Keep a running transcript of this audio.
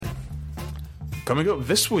Coming up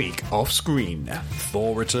this week, off screen,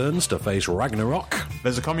 Thor returns to face Ragnarok.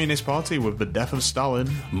 there's a communist party with the death of Stalin.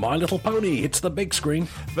 My Little Pony hits the big screen.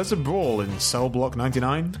 There's a brawl in Cell Block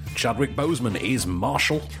 99. Chadwick Boseman is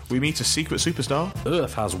Marshall. We meet a secret superstar.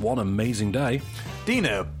 Earth has one amazing day.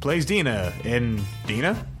 Dina plays Dina in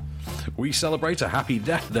Dina. We celebrate a happy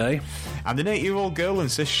death day. And an 8-year-old girl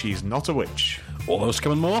insists she's not a witch. All those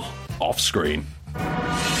come and more off screen.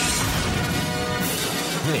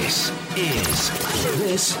 This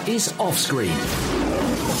is Off Screen. Off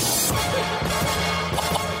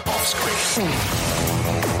Screen.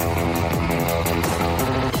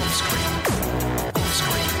 Off Screen. Off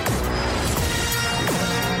Screen.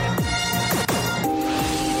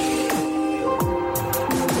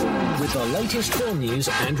 With the latest film news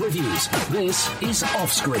and reviews, this is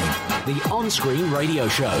Off Screen, the on-screen radio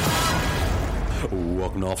show.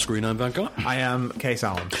 Welcome to Off Screen, I'm Van Gogh. I am Case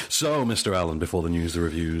Allen. So, Mr. Allen, before the news, the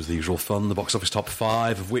reviews, the usual fun, the box office top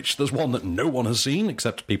 5, of which there's one that no one has seen,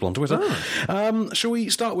 except people on Twitter. Shall we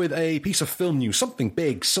start with a piece of film news? Something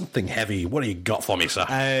big, something heavy. What do you got for me,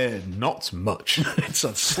 sir? Not much. It's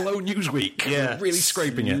a slow news week. Yeah, We're really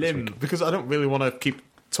scraping it. Slim, because I don't really want to keep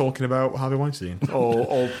talking about Harvey Weinstein or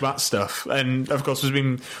all that stuff. And, of course, there's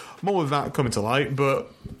been more of that coming to light,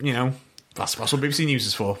 but, you know... That's what BBC News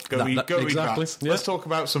is for. Go read exactly. that. Yeah. Let's talk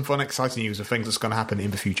about some fun, exciting news of things that's going to happen in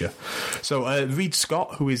the future. So, Reed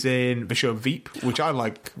Scott, who is in the show Veep, which I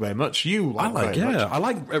like very much. You like very much. I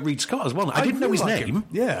like Reed Scott as well. I didn't know his really like name. him.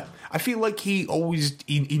 Yeah. I feel like he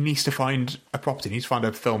needs to find a property. He needs to find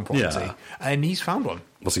a film property. Yeah. And he's found one.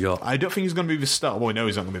 What's he got? I don't think he's going to be the star. Well, we know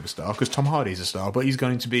he's not going to be the star because Tom Hardy's a star, but he's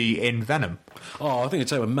going to be in Venom. Oh, I think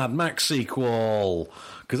it's a Mad Max sequel.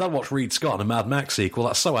 Because I'd watch Reed Scott in a Mad Max sequel.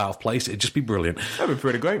 That's so out of place. It'd just be brilliant. That'd be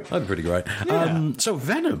pretty great. That'd be pretty great. Yeah. So,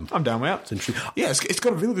 Venom. I'm down with that. It's interesting. Yeah, it's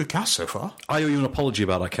got a really good cast so far. I owe you an apology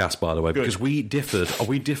about that cast, by the way, Good. because we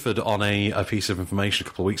differed on a piece of information a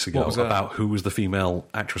couple of weeks ago What was that? about who was the female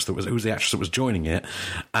actress who was the actress that was joining it,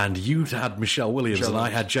 and you had Michelle Williams and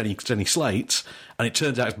I had Jenny Slate, and it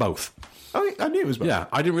turns out it's both. Oh, I knew it was both. Yeah,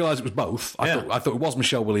 I didn't realise it was both. I Yeah. thought it was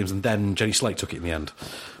Michelle Williams, and then Jenny Slate took it in the end,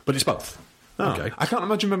 but it's both. Oh, Okay. I can't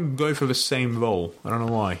imagine them going for the same role. I don't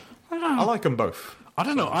know why. I like them both. I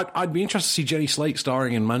don't know. I'd be interested to see Jenny Slate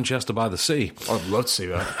starring in Manchester by the Sea. I'd love to see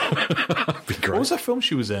that. That'd be great. What was that film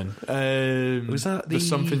she was in? Was that The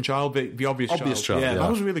Something Child? The Obvious Child. Yeah, that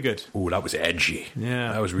was really good. Oh, that was edgy.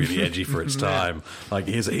 Yeah. That was really edgy for its time. Like,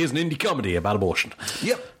 here's an indie comedy about abortion.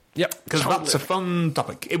 Yep. Yep. Because that's a fun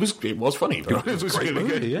topic. It was funny. Though. It was great really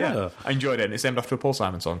good. movie, yeah. I enjoyed it. And it's named after a Paul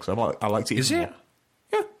Simon song, so I liked it. Is even it? more.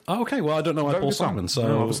 Yeah. Oh, okay, well, I don't know why Very Paul good song. Simon, so...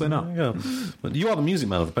 No, obviously not. Yeah. But you are the music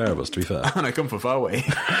man of the pair of us, to be fair. And I come from far away.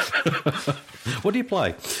 What do you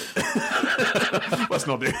play? Let's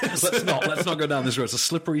not do this. Let's not go down this road. It's a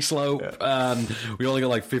slippery slope, and we only got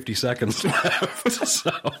like 50 seconds left.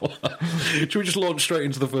 So, should we just launch straight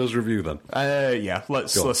into the first review then? Yeah,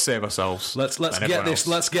 let's save ourselves. Let's and get everyone this. else.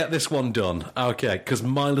 Let's get this one done. Okay, because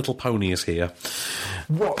My Little Pony is here.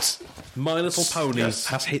 What? My Little Pony Yes.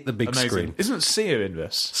 has hit the big Amazing. screen. Isn't Sia in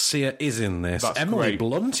this? Sia is in this. That's Emily great.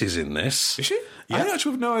 Blunt is in this. Is she? Yeah. I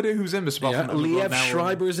actually have no idea who's in this. apart Yeah, from Emily Liev Blunt now.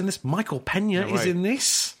 Schreiber is in this. Michael Pena No is way. in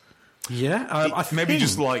this. Yeah, I Maybe he think-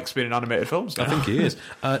 just likes being in animated films. I think he is.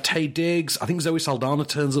 Tay Diggs. I think Zoe Saldana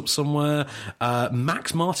turns up somewhere.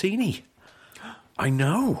 Max Martini. I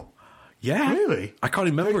know. Yeah. Really? I can't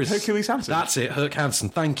remember his... Hercules Hansen? That's it, Herc Hansen.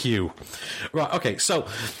 Thank you. Right, okay, so...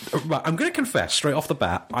 Right, I'm going to confess straight off the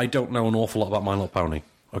bat, I don't know an awful lot about My Little Pony.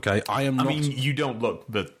 Okay, I am not... I mean, you don't look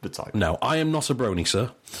the type. No, I am not a brony,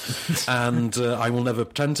 sir. And I will never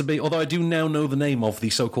pretend to be, although I do now know the name of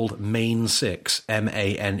the so-called Main Six,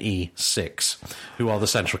 MANE 6, who are the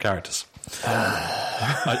central characters.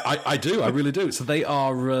 I do, I really do. So they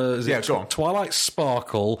are go on. Twilight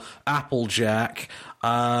Sparkle, Applejack,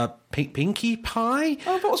 Pinkie Pie.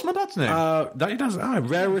 Oh, what was my dad's name? That does.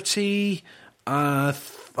 Rarity. I'm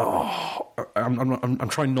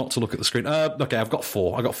trying not to look at the screen. Okay, I've got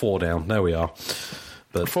 4. I got 4 down. There we are.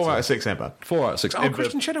 But 4 out of 6 ain't bad. 4 out of 6. Oh,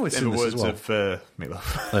 Christian Chenoweth is in this as well. In the words of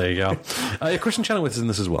Meatloaf. There you go. Yeah, Christian Chenoweth is in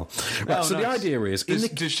this as well. Right, Oh, so the nice. idea is...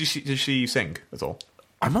 Does she sing at all?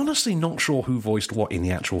 I'm honestly not sure who voiced what in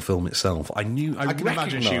the actual film itself. I can imagine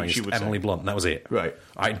recognised she would Emily sing. Blunt, and that was it. Right.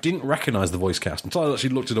 I didn't recognise the voice cast until I actually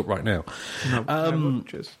looked it up right now.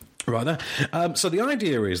 Cheers. Right there. So the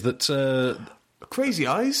idea is that... Crazy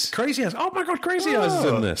Eyes? Crazy Eyes. Oh my God, Crazy Eyes is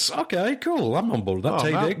in this. Okay, cool. I'm on board with that.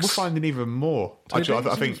 Tay man, Diggs. we're finding even more. Tay Actually, Diggs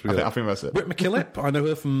I think that's it. Whit McKillip. I know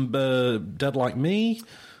her from Dead Like Me.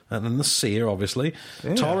 And then the Seer, obviously.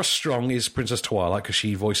 Yeah. Tara Strong is Princess Twilight because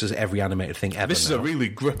she voices every animated thing ever. This is now. a really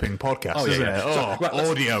gripping podcast, Oh, yeah, isn't yeah. it? So, right, let's-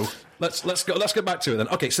 Audio. let's get back to it then.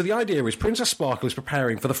 Okay, so the idea is Princess Sparkle is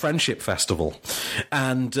preparing for the Friendship Festival,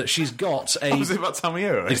 and she's got a. Is it that time of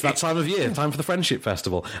year? Right? It's that time of year, time for the Friendship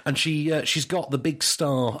Festival, and she's got the big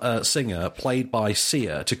star singer played by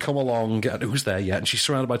Sia to come along. Who's there yet? And she's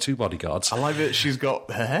surrounded by 2 bodyguards. I like that she's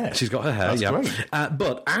got her hair. She's got her hair. That's yeah. great.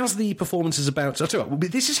 But as the performance is about to,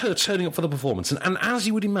 this is her turning up for the performance, and as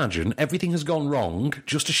you would imagine, everything has gone wrong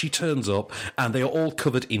just as she turns up, and they are all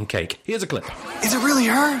covered in cake. Here's a clip. Is it really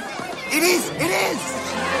her? It is! It is!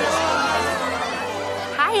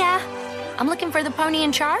 Hiya. I'm looking for the pony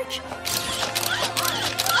in charge.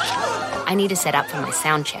 I need to set up for my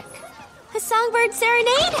sound check. A songbird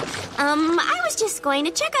serenade? I was just going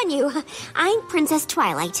to check on you. I'm Princess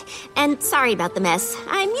Twilight, and sorry about the mess.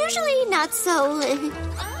 I'm usually not so...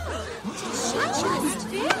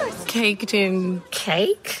 Caked in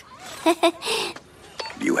cake?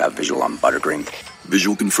 You have visual on buttercream.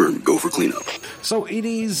 Visual confirmed. Go for cleanup. So it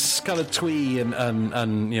is kind of twee and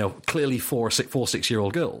clearly for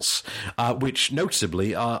 6-year-old girls, which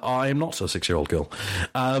noticeably I am not a 6-year-old girl.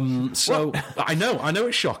 So I know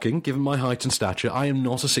it's shocking given my height and stature. I am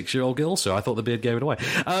not a 6-year-old girl, so I thought the beard gave it away.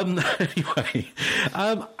 Anyway,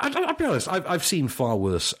 I'll be honest. I've seen far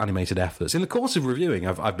worse animated efforts in the course of reviewing.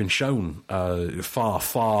 I've been shown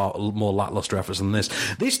far more lackluster efforts than this.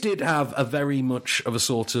 This did have a very much of a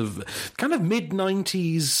sort of kind of mid-90s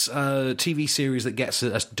TV series that gets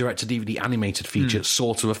a direct-to-DVD animated feature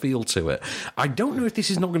sort of a feel to it. I don't know if this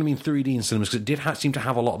is not going to be in 3D in cinemas, because it did seem to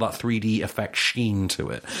have a lot of that 3D effect sheen to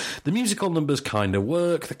it. The musical numbers kind of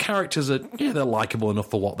work. The characters are, they're likeable enough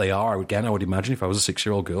for what they are. Again, I would imagine if I was a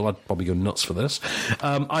 6-year-old girl, I'd probably go nuts for this.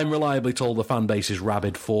 I'm reliably told the fan base is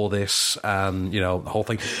rabid for this, and, the whole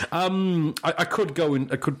thing. I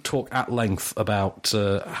could talk at length about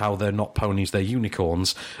how they're not ponies, they're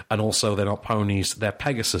unicorns, and also they're not ponies, they're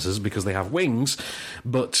Pegasuses because they have wings.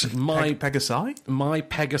 But my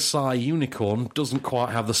Pegasi unicorn doesn't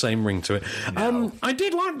quite have the same ring to it. No. I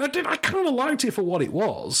kind of liked it for what it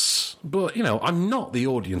was, but I'm not the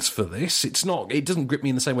audience for this. It doesn't grip me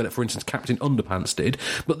in the same way that, for instance, Captain Underpants did.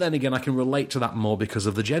 But then again, I can relate to that more because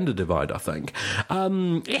of the gender divide, I think.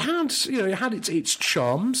 It had its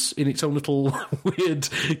charms in its own little weird,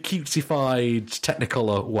 cutesified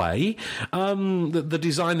Technicolor way. The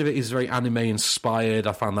design of it is very anime inspired.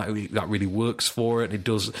 I found that really works for it.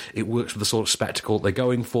 It works with the sort of spectacle they're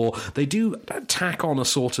going for. They do tack on a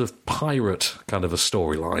sort of pirate kind of a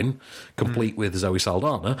storyline, complete with Zoe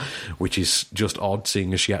Saldana, which is just odd,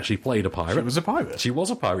 seeing as she actually played a pirate. She was a pirate. She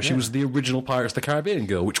was a pirate. Yeah. She was the original Pirates of the Caribbean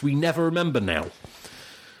girl, which we never remember now.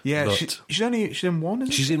 Yeah, she's in one,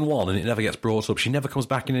 isn't she? She's in one, and it never gets brought up. She never comes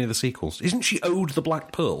back in any of the sequels. Isn't she owed the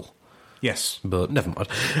Black Pearl? Yes. But never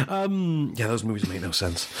mind. Those movies make no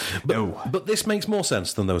sense. But this makes more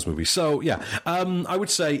sense than those movies. So, I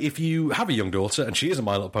would say if you have a young daughter and she is a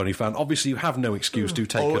My Little Pony fan, obviously you have no excuse to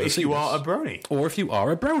take her to see this. Or if you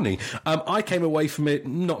are a brony. I came away from it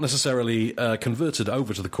not necessarily converted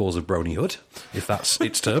over to the cause of bronyhood, if that's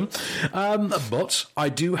its term. But I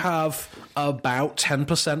do have about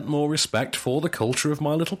 10% more respect for the culture of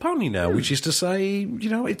My Little Pony now, which is to say,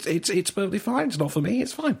 it's perfectly fine. It's not for me.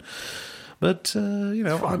 It's fine. But,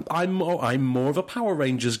 I'm more of a Power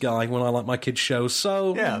Rangers guy when I like my kids' shows,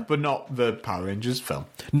 so... Yeah, but not the Power Rangers film.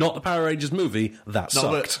 Not the Power Rangers movie, that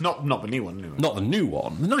sucked. Not the new one, anyway. Not the new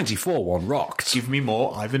one. The 94 one rocked. Give me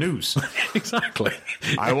more Ivan Ooze. Exactly.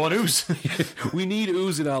 I want Ooze. We need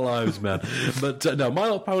Ooze in our lives, man. But, no, My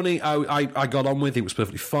Little Pony, I got on with. It was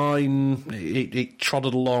perfectly fine. It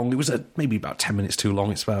trotted along. It was maybe about 10 minutes too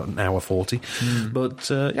long. It's about an hour 40. But,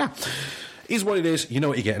 is what it is. You know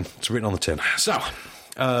what you're getting. It's written on the tin. So,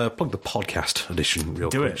 plug the podcast edition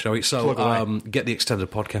real quick, shall we? So, get the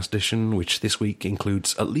extended podcast edition, which this week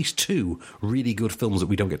includes at least 2 really good films that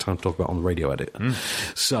we don't get time to talk about on the radio edit.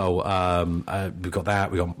 So, we've got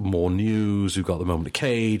that. We've got more news. We've got The Moment of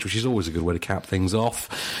Cage, which is always a good way to cap things off.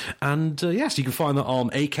 And, so you can find that on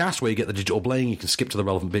Acast, where you get the digital blaying. You can skip to the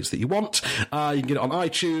relevant bits that you want. You can get it on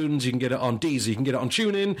iTunes. You can get it on Deezer. You can get it on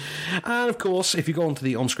TuneIn. And, of course, if you go onto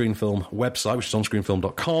the On-Screen Film website, which is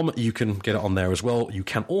onscreenfilm.com, you can get it on there as well. You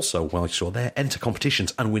can also, while you're there, enter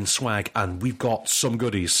competitions and win swag, and we've got some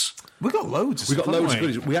goodies. We've got loads of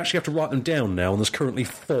goodies. We actually have to write them down now, and there's currently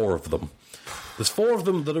 4 of them. There's 4 of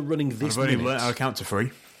them that are running this minute. I've only learnt how to count to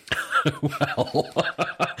 3. Well,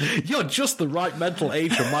 you're just the right mental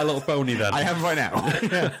age for My Little Pony, then. I am right now.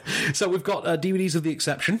 Yeah. So we've got DVDs of The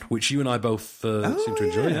Exception, which you and I both seem to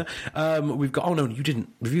enjoy. Yeah. We've got... Oh, no, you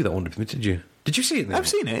didn't review that one, did you? Did you see it? I've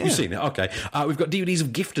seen it, yeah. You've seen it, okay. We've got DVDs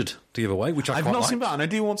of Gifted to give away, which I've quite not like. seen that, and I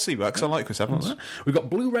do want to see that because I like Chris Evans. We've got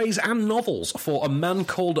Blu-rays and novels for A Man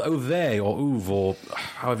Called Ove, or Uve, or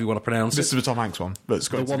however you want to pronounce This it. is the Tom Hanks one. That's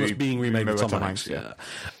The going one to that's be being remade with Tom Hanks, yeah.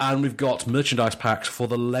 And we've got merchandise packs for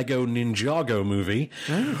the Lego Ninjago movie,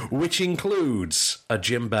 which includes a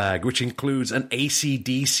gym bag, which includes an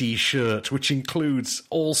AC/DC shirt, which includes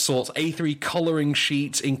all sorts, A3 colouring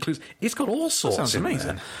sheets, it's got all sorts. That sounds in amazing.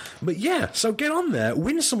 there. But yeah, so get on there,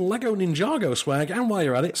 win some Lego Ninjago swag, and while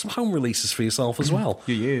you're at it, some home releases for yourself as well.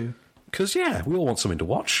 You. Because, yeah, we all want something to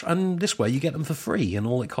watch, and this way you get them for free, and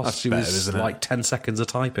all it costs That's you better, is isn't it? like 10 seconds of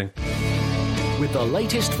typing. With the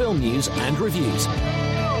latest film news and reviews.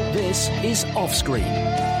 This is Offscreen,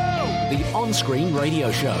 the on-screen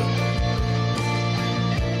radio show.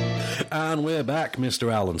 And we're back,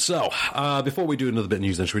 Mr. Allen. So, before we do another bit of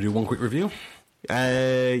news, then, should we do one quick review?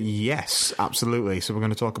 Yes, absolutely. So we're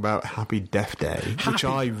going to talk about Happy Death Day, which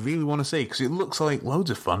I really want to see because it looks like loads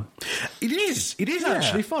of fun. It is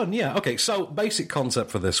actually fun, yeah. Okay, so basic concept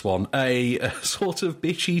for this one. A sort of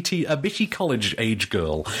bitchy college-age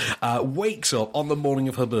girl wakes up on the morning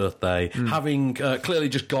of her birthday, having clearly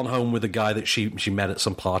just gone home with a guy that she met at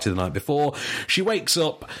some party the night before. She wakes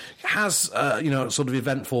up, has, sort of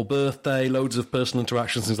eventful birthday, loads of personal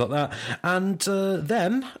interactions, things like that, and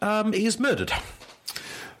then is murdered.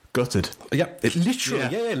 Gutted. Yeah,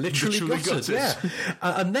 literally Literally gutted. gutted. Yeah.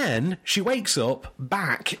 And then she wakes up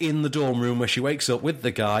back in the dorm room where she wakes up with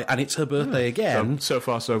the guy, and it's her birthday again. So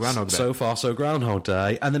far, so Groundhog Day. So far, so Groundhog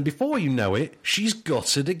Day. And then before you know it, she's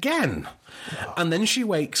gutted again. And then she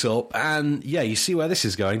wakes up, and yeah, you see where this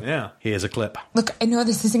is going? Yeah. Here's a clip. Look, I know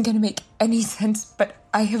this isn't going to make any sense, but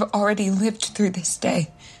I have already lived through this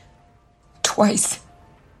day. Twice.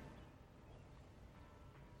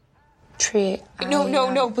 Tree.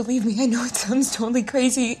 No, believe me, I know it sounds totally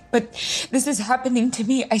crazy, but this is happening to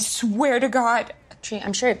me, I swear to God. Tree,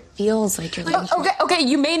 I'm sure it feels like you're living through. Okay,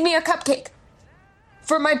 you made me a cupcake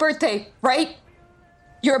for my birthday, right?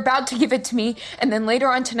 You're about to give it to me, and then later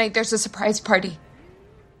on tonight there's a surprise party.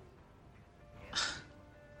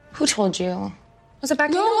 Who told you? Was it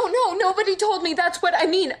back? No, nobody told me. That's what I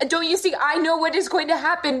mean. Don't you see? I know what is going to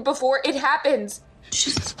happen before it happens.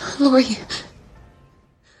 Lori,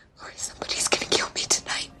 somebody's gonna kill me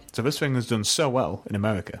tonight. So this thing has done so well in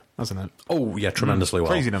America, hasn't it? Oh, yeah, tremendously well.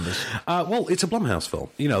 Crazy numbers. Well, it's a Blumhouse film.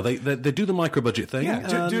 You know, they do the micro-budget thing.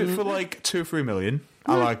 Yeah, do it for like 2 or 3 million.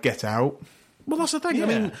 I like Get Out. Well, that's the thing. Yeah. I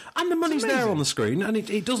mean, and the money's there on the screen, and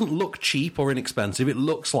it doesn't look cheap or inexpensive. It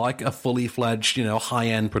looks like a fully fledged,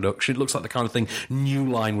 high-end production. It looks like the kind of thing New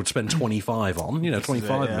Line would spend 25 on,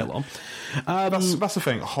 25 mil on. That's the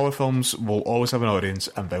thing. Horror films will always have an audience,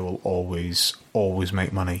 and they will always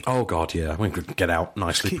make money. Oh, God, yeah. I mean, Get Out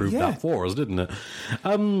nicely proved that for us, didn't it?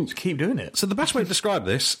 Just keep doing it. So the best way to describe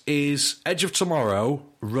this is Edge of Tomorrow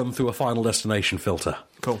run through a Final Destination filter.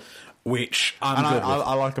 Cool. Which I'm And good with.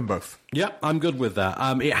 I like them both. Yeah, I'm good with that.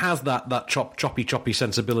 It has that choppy I'm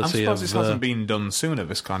sensibility surprised of... this hasn't been done sooner,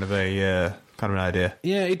 this kind of an idea.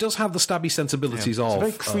 Yeah, it does have the stabby sensibilities of...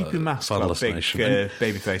 It's a very creepy mask, Final that big Destination.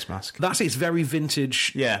 babyface mask. That's its very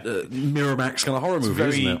vintage Yeah. Miramax kind of horror movie, Very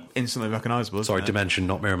isn't it? instantly recognisable, Sorry, isn't it? Dimension,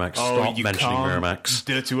 not Miramax. Oh, Stop you mentioning can't. Miramax.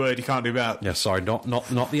 Dirty word, you can't do that. Yeah, sorry, not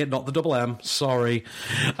the double M. Sorry,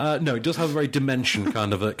 no, it does have a very Dimension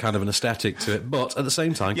kind of an aesthetic to it, but at the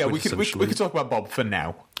same time, Yeah, we could talk about Bob for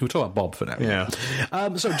now. We'll talk about Bob for now.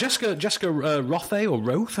 Yeah. So Jessica Rothe or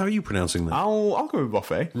Roth, how are you pronouncing that? I'll go with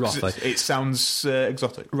Buffet. Rothe. It sounds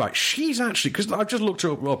exotic. Right, she's actually, because I've just looked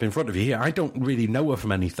her up in front of you here. I don't really know her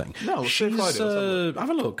from anything. No, she's let's have have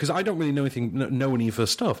a look, because I don't really know any of her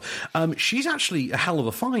stuff. She's actually a hell of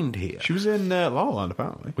a find here. She was in La La Land,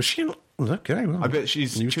 apparently. Was she? Okay, well, I bet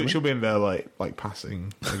she'll be in there like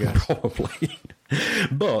passing, I guess. probably.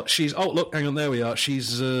 But she's... Oh, look, hang on, there we are.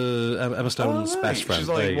 She's Emma Stone's best friend. She's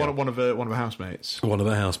like one of her housemates. One of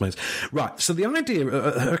her housemates. Right, so the idea...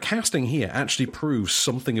 her casting here actually proves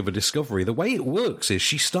something of a discovery. The way it works is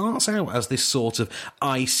she starts out as this sort of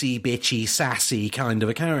icy, bitchy, sassy kind of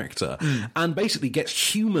a character, and basically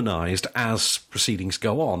gets humanised as proceedings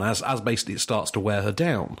go on, as basically it starts to wear her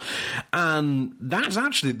down. And that's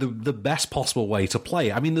actually the best possible way to play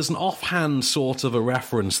it. I mean, there's an offhand sort of a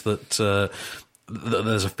reference that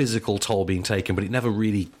there's a physical toll being taken, but it never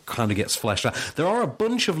really kind of gets fleshed out. There are a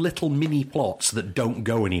bunch of little mini plots that don't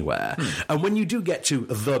go anywhere, and when you do get to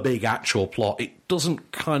the big actual plot, it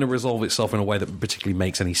doesn't kind of resolve itself in a way that particularly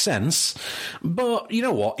makes any sense. But you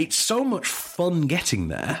know what? It's so much fun getting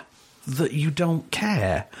there that you don't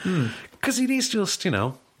care, because it is just,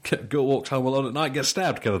 Girl walks home alone at night, gets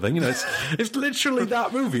stabbed, kind of thing. You know, it's literally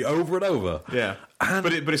that movie over and over. Yeah, and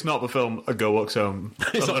but it's not the film A Girl Walks Home.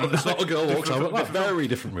 It's not A Girl Walks Home. That's a very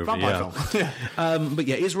different movie. Yeah. But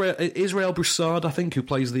yeah, Israel Broussard, I think, who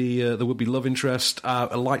plays the would-be love interest.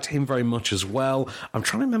 I liked him very much as well. I'm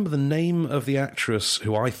trying to remember the name of the actress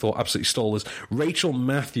who I thought absolutely stole this. Rachel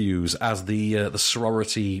Matthews as the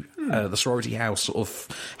sorority house sort of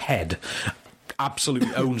head.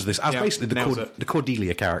 Absolutely owns this as basically the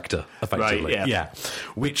Cordelia character, effectively. Right, yeah.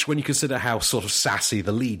 Which, when you consider how sort of sassy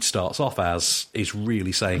the lead starts off as, is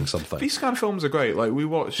really saying something. These kind of films are great. Like, we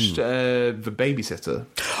watched The Babysitter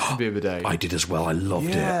the other day. I did as well. I loved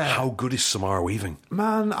it. How good is Samara Weaving?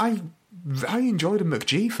 Man, I enjoyed a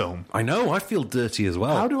McGee film. I know. I feel dirty as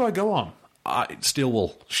well. How do I go on? Steel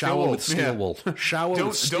wool. Shower with steel wool. Shower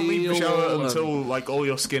with steel wool. Don't leave the shower until like all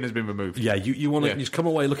your skin has been removed. Yeah, you want to you come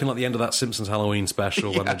away looking like the end of that Simpsons Halloween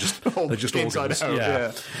special when they're just inside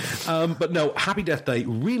organs. Out. But no, Happy Death Day,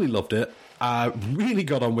 really loved it. Really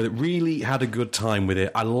got on with it. Really had a good time with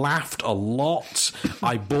it. I laughed a lot.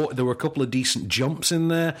 There were a couple of decent jumps in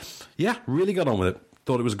there. Yeah, really got on with it.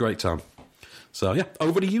 Thought it was a great time. So, yeah,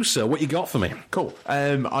 over to you, sir. What you got for me? Cool.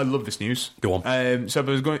 I love this news. Go on. It's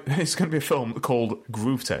going to be a film called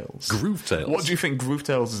Groove Tales. Groove Tales? What do you think Groove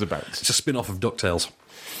Tales is about? It's a spin-off of DuckTales.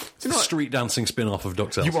 It's a street dancing spin-off of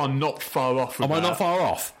DuckTales. You are not far off from Am I not far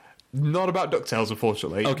off? Not about DuckTales,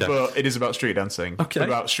 unfortunately. Okay. But it is about street dancing. Okay.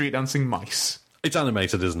 About street dancing mice. It's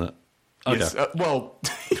animated, isn't it? Okay. Yes. Well...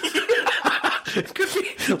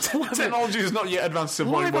 Technology is not yet advanced to the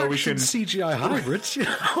point where we can... CGI hybrids, you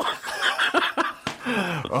know?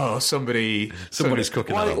 Oh, somebody's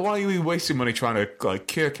cooking. Why are we wasting money trying to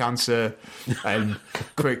cure cancer and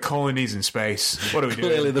create colonies in space? What are we doing?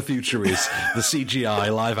 Clearly, the future is the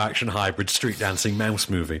CGI live-action hybrid street dancing mouse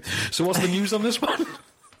movie. So, what's the news on this one?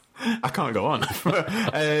 I can't go on.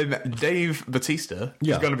 Dave Bautista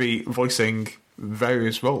is going to be voicing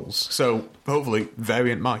various roles, so hopefully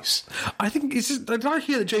variant mice. I think did I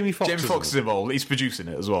hear that Jamie Foxx is involved? He's producing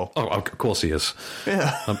it as well. Oh, of course he is.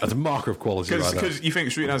 Yeah, that's a marker of quality, right there. Because you think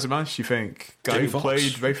Street Dancing Mice, you think guy Jamie who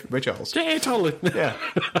played Ray Charles. Yeah, totally. Yeah,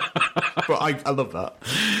 but I love that.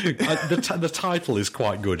 The title is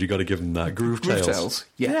quite good. You got to give them that. Groove Tales.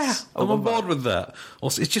 Yes, yeah, I'm on board with that.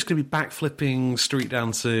 Also, it's just going to be backflipping, street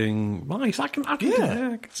dancing mice. I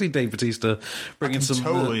can see Dave Bautista bringing some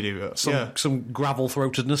totally do that. Some gravel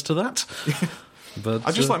throatedness to that. But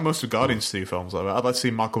I just like most of Guardians 2 films like that. I'd like to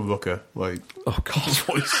see Michael Rooker his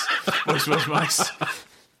voice was nice.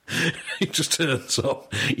 He just turns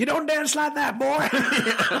up. You don't dance like that, boy.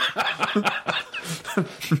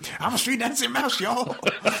 I'm a street dancing mouse, y'all.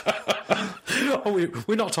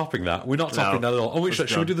 We're not topping that. We're not topping that at all.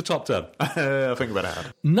 Should we do the top 10? I think about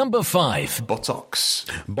it. Number 5. Botox.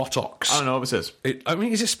 I don't know what this is. Is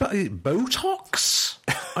it Botox?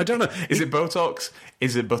 I don't know. Is it Botox?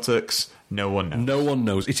 Is it buttocks? No one knows. No one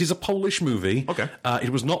knows. It is a Polish movie. Okay. It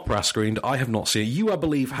was not press screened. I have not seen it. You, I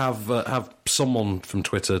believe, have someone from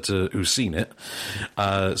Twitter who's seen it.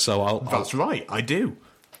 That's right. I do.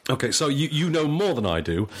 Okay, so you know more than I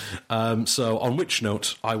do. So on which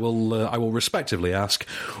note, I will respectively ask,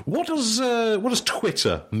 what does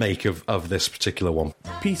Twitter make of this particular one?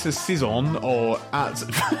 Peter Sison, or at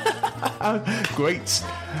great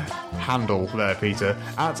handle there, Peter,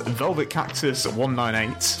 at Velvet Cactus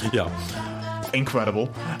 198. Yeah. Incredible.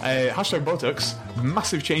 Hashtag Botox.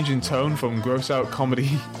 Massive change in tone from gross out comedy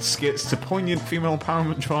skits to poignant female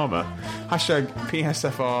empowerment drama. Hashtag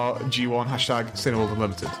PSFR G1. Hashtag Cineworld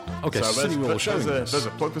Unlimited. Okay, so Cineworld showing this. There's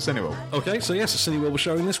a plug for Cineworld. Okay, so yes, Cineworld was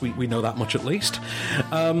showing this. We know that much at least.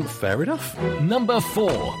 Fair enough. Number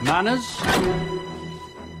 4. Manners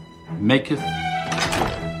maketh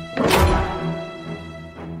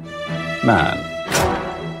man.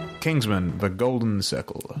 Kingsman: The Golden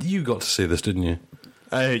Circle. You got to see this, didn't you?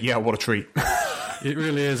 Yeah, what a treat. It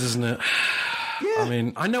really is, isn't it? Yeah. I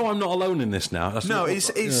mean, I know I'm not alone in this now.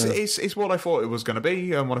 It's what I thought it was going to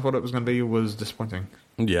be, and what I thought it was going to be was disappointing.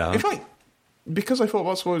 Yeah. In fact, because I thought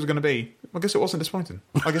that's what it was going to be, I guess it wasn't disappointing.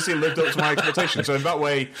 I guess it lived up to my expectations. So in that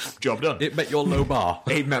way, job done. It met your low bar.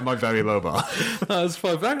 It met my very low bar. That's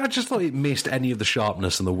fine. I just thought it missed any of the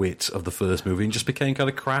sharpness and the wit of the first movie and just became kind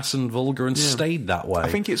of crass and vulgar and stayed that way. I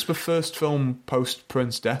think it's the first film post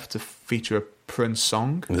Prince death to feature a Prince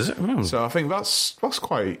song. Is it? Oh. So I think that's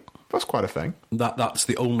quite a thing. That's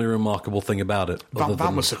the only remarkable thing about it.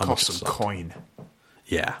 That must have cost some coin.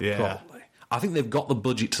 Yeah. Probably. I think they've got the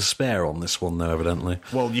budget to spare on this one, though, evidently.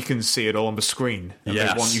 Well, you can see it all on the screen. And they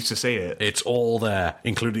want you to see it. It's all there,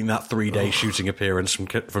 including that 3-day shooting appearance from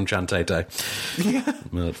Chantate. Yeah.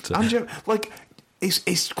 But,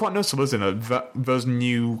 It's quite noticeable, isn't it, that those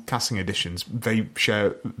new casting additions, they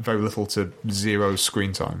share very little to zero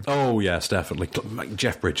screen time. Oh, yes, definitely.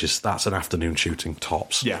 Jeff Bridges, that's an afternoon shooting,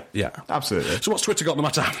 tops. Yeah, absolutely. So what's Twitter got no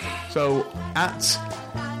matter? So, that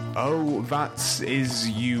is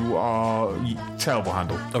terrible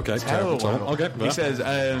handle. Okay, terrible handle. Okay, He says,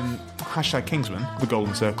 hashtag Kingsman, The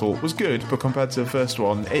Golden Circle, was good, but compared to the first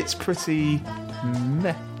one, it's pretty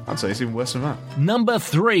meh. I'd say it's even worse than that. Number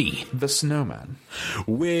 3. The Snowman.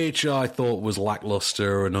 Which I thought was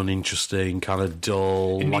lackluster and uninteresting, kind of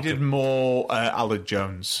dull. It needed more Alec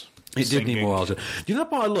Jones. It did need more Alec. You know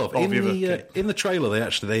what I love? In the trailer,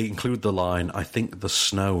 they include the line, I think the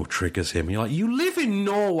snow triggers him. You're like, you live in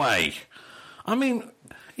Norway. I mean,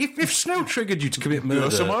 if snow triggered you to commit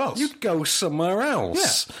murder, you'd go somewhere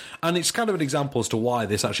else. Yeah. And it's kind of an example as to why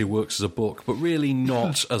this actually works as a book, but really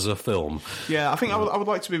not as a film. Yeah, I think I would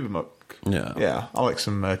like to be the book. Yeah, I like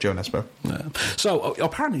some Joe Nesbo. Yeah. So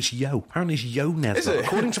apparently it's Yo. Apparently it's Yo Nesbo. Is it?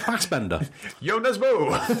 According to Fassbender. Yo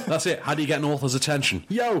Nesbo. That's it. How do you get an author's attention?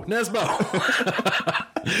 Yo Nesbo.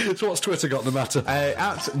 So what's Twitter got no matter?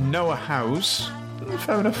 At Noah House.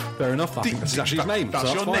 Fair enough. I think that's actually his name. so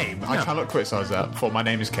That's your name. Yeah. I cannot criticise that, for my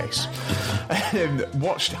name is Case.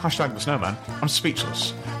 Watched hashtag The Snowman. I'm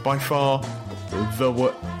speechless. By far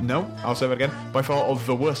I'll say that again. By far of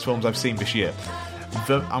the worst films I've seen this year.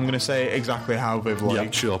 I'm going to say exactly how they've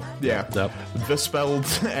Yeah, sure. Yeah. Yep. They spelled,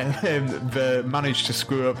 they managed to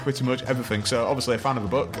screw up pretty much everything. So obviously a fan of the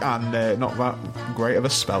book and not that great of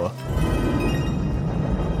a speller.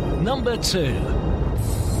 Number 2.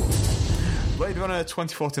 Blade Runner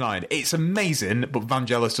 2049. It's amazing, but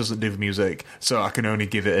Vangelis doesn't do the music, so I can only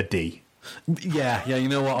give it a D. Yeah, you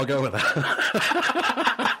know what? I'll go with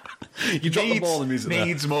that. You dropped the ball in the music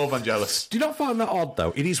needs more Vangelis. Do you not find that odd,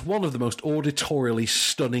 though? It is one of the most auditorially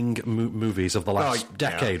stunning movies of the last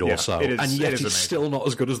decade or so, and yet it's still not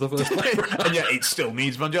as good as the first Blade Runner. And yet it still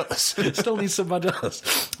needs Vangelis. It still needs some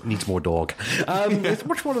Vangelis. It needs more dog. It's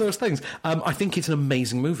much one of those things. I think it's an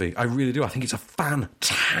amazing movie. I really do. I think it's a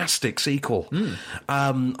fantastic sequel.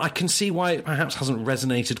 I can see why it perhaps hasn't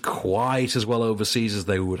resonated quite as well overseas as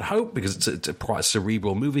they would hope, because it's quite a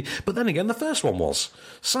cerebral movie. But then again, the first one was.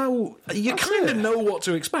 So you kind of know what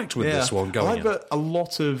to expect with this one going in. But a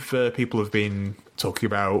lot of people have been talking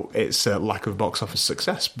about its lack of box office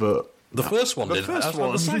success, but the first one did. The first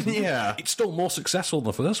one, yeah. It's still more successful than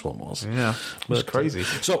the first one was. Yeah, it's crazy.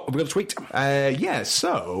 So, we've got a tweet.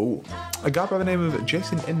 So a guy by the name of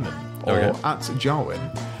Jason Inman, or at Jarwin,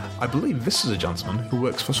 I believe this is a gentleman who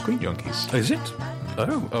works for Screen Junkies. Is it?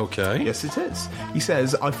 Oh, okay. Yes, it is. He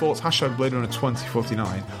says, I thought hashtag Blade Runner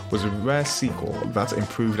 2049 was a rare sequel that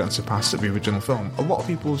improved and surpassed the original film. A lot of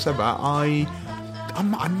people have said that. I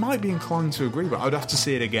might be inclined to agree, but I'd have to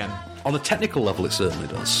see it again. On a technical level, it certainly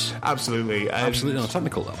does. Absolutely. Absolutely on a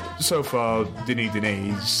technical level. So far, Denis,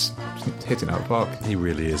 he's hitting out of the park. He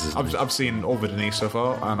really is, isn't he? I've seen all the Denis so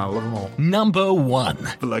far, and I love them all. Number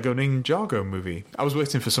 1. The Lego Ninjago movie. I was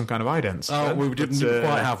waiting for some kind of idents. Oh, we didn't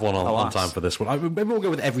quite have one on time for this one. Maybe we'll go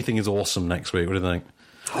with Everything is Awesome next week. What do you think?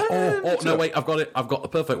 No, wait, I've got it. I've got the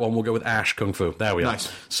perfect one. We'll go with Ash Kung Fu. There we are.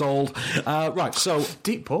 Nice. Sold. Right, so...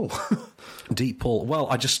 Deep pull. Deep pull. Well,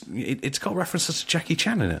 it's got references to Jackie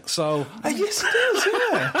Chan in it, so... yes, it does,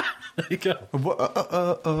 yeah. There you go. I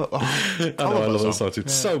love that song too.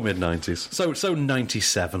 So mid-90s. So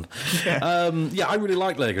 97. Yeah. I really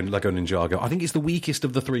like Lego Ninjago. I think it's the weakest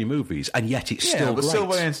of the three movies, and yet it's still great. Still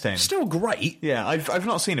very entertaining. Still great. Yeah, I've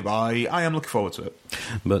not seen it, but I am looking forward to it.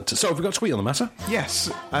 But so have we got a tweet on the matter?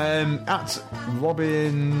 Yes. At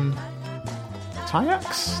Robin...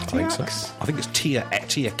 Tiax? I think it's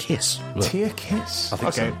Tia Kiss. Look. Tia Kiss? I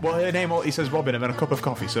think so. Well, her name, he says Robin and then a cup of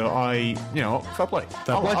coffee, so fair play.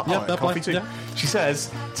 Fair play. Fair coffee too. Yeah. She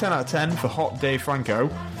says 10 out of 10 for Hot Dave Franco,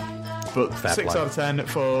 but fair 6 out of 10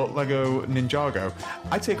 for Lego Ninjago.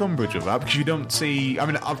 I take umbrage with that because you don't see... I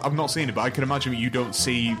mean, I've not seen it, but I can imagine you don't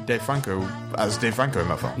see Dave Franco as Dave Franco in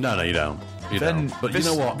that film. No, you don't. But you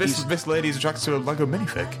know what? This lady's attracted to a Lego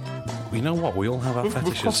minifig. You know what? We all have our fetishes.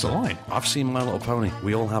 We've crossed the line. I've seen My Little Pony.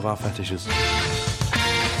 We all have our fetishes.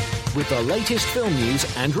 With the latest film news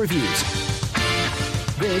and reviews,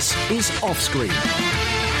 this is Offscreen,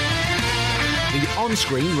 the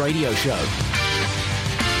on-screen radio show.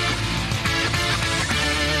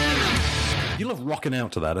 You love rocking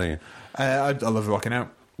out to that, don't you? I love rocking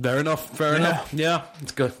out. Fair enough. Yeah,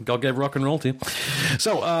 it's good. God gave rock and roll to you.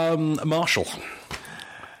 So, Marshall.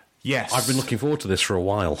 Yes. I've been looking forward to this for a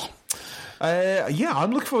while.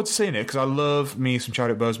 I'm looking forward to seeing it because I love me some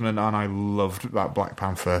Chadwick Boseman and I loved that Black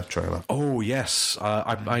Panther trailer. Oh yes,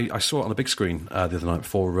 I saw it on the big screen the other night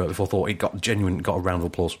before Thor. It got a round of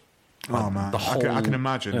applause. Oh, man. I can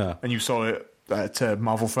imagine. Yeah. And you saw it at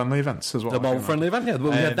Marvel-friendly events as well. The Marvel-friendly event, yeah.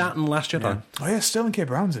 We had that in Last Jedi. Yeah. Oh, yeah, Sterling K.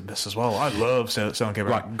 Brown's in this as well. I love Sterling K. Brown.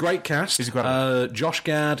 Right, great cast. He's incredible. Josh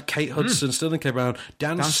Gad, Kate Hudson, Sterling K. Brown,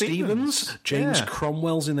 Dan Stevens, James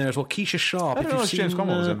Cromwell's in there as well, Keisha Sharp. I don't know if James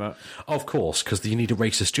Cromwell was in that. Of course, because you need a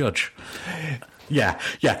racist judge. Yeah,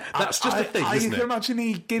 that's just the thing, isn't you it? can imagine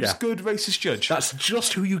he gives good racist judge. That's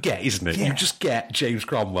just who you get, isn't it? Yeah. You just get James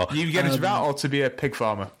Cromwell. You get into that or to be a pig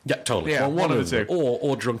farmer. Yeah, totally. Yeah, well, one of the two.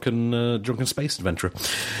 Or drunken space adventurer.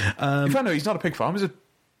 In fact, no, he's not a pig farmer.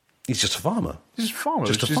 He's just a farmer. He's a farmer.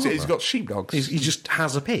 Just a farmer. He's got sheepdogs. He just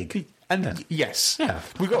has a pig. Yes. Yeah.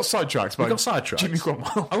 We got sidetracked by Jimmy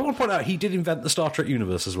Cromwell. I want to point out he did invent the Star Trek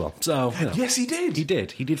universe as well. So yes, he did. He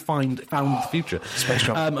did. He did found the future. Space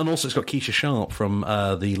travel. And also it's got Keisha Sharp from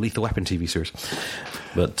the Lethal Weapon TV series.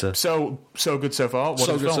 But so good so far.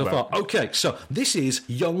 So good so far. Okay, so this is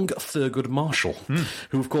young Thurgood Marshall,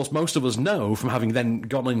 who of course most of us know from having then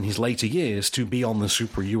gone in his later years to be on the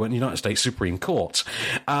United States Supreme Court.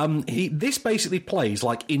 This basically plays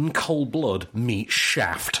like In Cold Blood meets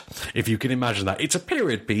Shaft, if you can imagine that. It's a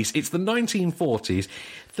period piece. It's the 1940s.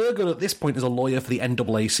 Thurgood at this point is a lawyer for the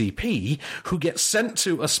NAACP who gets sent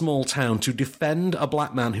to a small town to defend a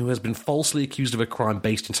black man who has been falsely accused of a crime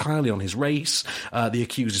based entirely on his race. The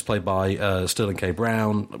accused is played by Sterling K.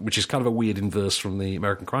 Brown, which is kind of a weird inverse from the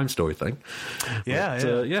American Crime Story thing.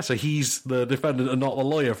 So he's the defendant and not the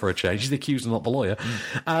lawyer for a change. He's the accused and not the lawyer.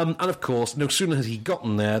 And of course, no sooner has he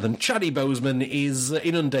gotten there than Chaddy Boseman is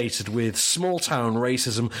inundated with small-town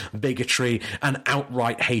racism, bigotry, and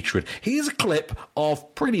outright hatred. Here's a clip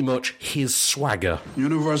of pretty much his swagger.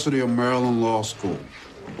 University of Maryland Law School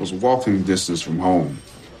was walking distance from home.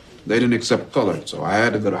 They didn't accept colored, so I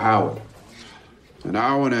had to go to Howard. An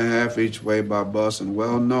hour and a half each way by bus and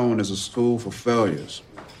well known as a school for failures.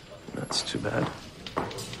 That's too bad.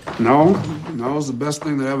 No, it was the best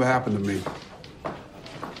thing that ever happened to me.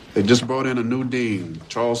 They just brought in a new dean,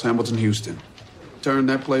 Charles Hamilton Houston. Turned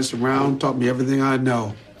that place around, taught me everything I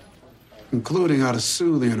know, including how to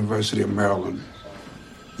sue the University of Maryland.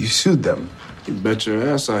 You sued them? You bet your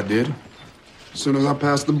ass I did. As soon as I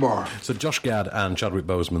passed the bar. So Josh Gad and Chadwick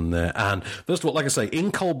Boseman there. And first of all, like I say, In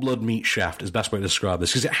Cold Blood meets Shaft is the best way to describe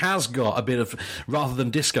this, because it has got a bit of, rather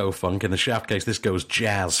than disco funk, in the Shaft case, this goes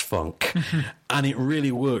jazz funk. And it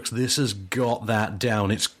really works. This has got that down.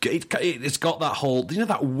 It's got that whole,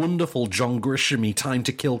 that wonderful John Grisham-y Time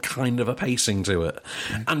to Kill kind of a pacing to it.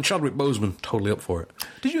 And Chadwick Boseman, totally up for it.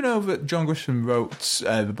 Did you know that John Grisham wrote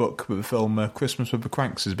the book that the film Christmas with the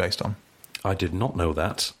Cranks is based on? I did not know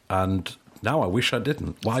that, and now I wish I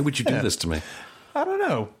didn't. Why would you do this to me? I don't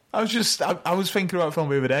know. I was thinking about a film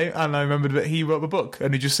the other day, and I remembered that he wrote the book,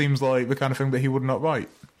 and it just seems like the kind of thing that he would not write.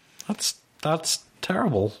 That's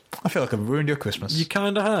terrible. I feel like I've ruined your Christmas. You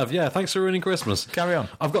kind of have, yeah. Thanks for ruining Christmas. Carry on.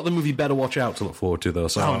 I've got the movie Better Watch Out to look forward to, though.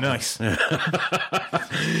 So nice.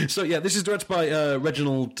 So, yeah, this is directed by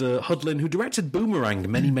Reginald Hudlin, who directed Boomerang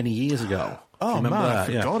many, many years ago. Oh, man, I that?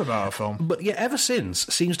 forgot about a film. But yeah, ever since,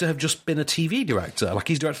 seems to have just been a TV director. Like,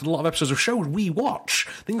 he's directed a lot of episodes of shows we watch.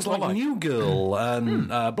 Things like New Girl and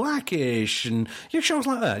Blackish and shows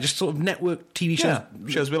like that. Just sort of network TV shows. Yeah,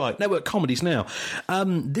 shows we like. Network comedies now.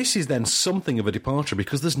 This is then something of a departure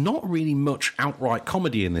because there's not really much outright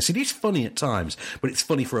comedy in this. It is funny at times, but it's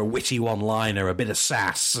funny for a witty one-liner, a bit of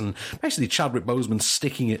sass, and basically Chadwick Boseman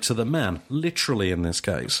sticking it to the man, literally in this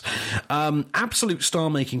case. Absolute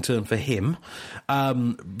star-making turn for him.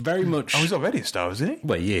 Very much. Oh, he's already a star, isn't he?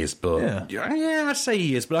 Well, he is, but yeah, I'd say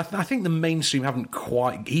he is. But I think the mainstream haven't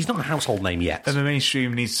quite. He's not a household name yet. And the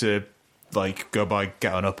mainstream needs to go by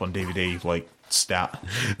Get On Up on DVD, stat.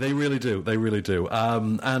 They really do. They really do.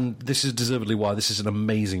 And this is deservedly why this is an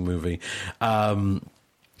amazing movie.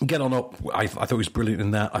 Get On Up, I thought he was brilliant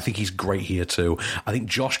in that. I think he's great here too. I think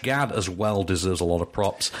Josh Gad as well deserves a lot of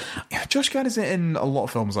props. Yeah, Josh Gad is in a lot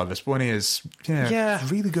of films like this, but when he is,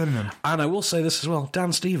 really good in them. And I will say this as well,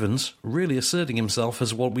 Dan Stevens really asserting himself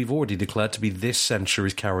as what we've already declared to be this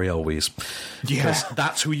century's Carrie Elwes. Yeah. Because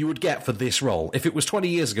that's who you would get for this role. If it was 20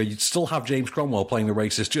 years ago, you'd still have James Cromwell playing the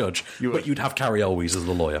racist judge, but you'd have Carrie Elwes as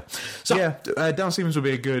the lawyer. So, yeah, Dan Stevens would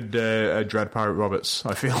be a good Dread Pirate Roberts,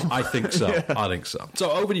 I feel. I think so. Yeah. I think so. So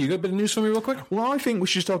over to you. Got a bit of news for me real quick? Well, I think we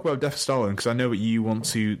should talk about Death of Stalin, because I know that you want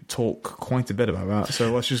to talk quite a bit about that. So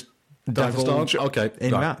let's just divulge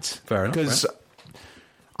in that. Fair enough. Because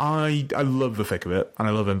I love the thick of it, and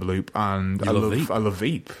I love Envelope, and I love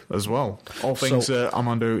Veep as well. All things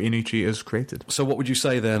Armando Iannucci has created. So what would you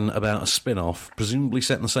say then about a spin-off, presumably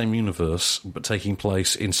set in the same universe, but taking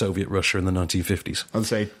place in Soviet Russia in the 1950s? I'd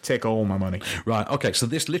say take all my money. Right, okay, so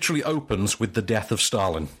this literally opens with the death of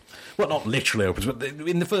Stalin. Well, not literally opens, but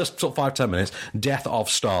in the first sort of 5-10 minutes, death of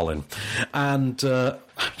Stalin. And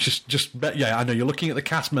I know you're looking at the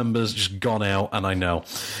cast members just gone out, and I know.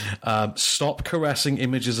 Stop caressing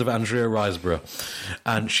images of Andrea Riseborough.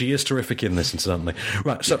 And she is terrific in this, incidentally.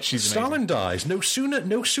 Right, so Stalin dies. No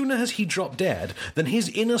sooner has he dropped dead than his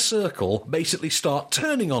inner circle basically start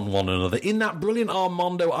turning on one another in that brilliant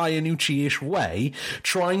Armando Iannucci-ish way,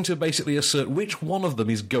 trying to basically assert which one of them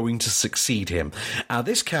is going to succeed him.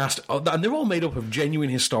 This cast, and they're all made up of genuine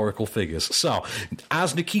historical figures. So,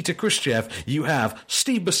 as Nikita Khrushchev, you have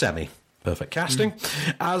Steve Buscemi. Perfect casting.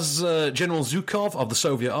 As General Zhukov of the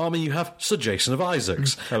Soviet Army, you have Sir Jason of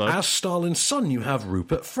Isaacs. Hello. As Stalin's son, you have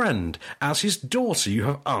Rupert Friend. As his daughter, you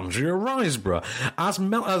have Andrea Riseborough. As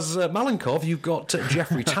Malenkov, you've got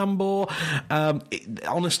Jeffrey Tambor.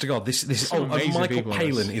 Honest to God, this So amazing Michael people in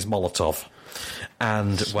Palin this. is Molotov.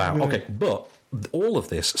 And wow, okay, but all of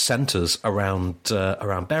this centres around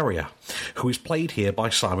Beria, who is played here by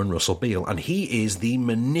Simon Russell Beale, and he is the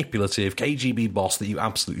manipulative KGB boss that you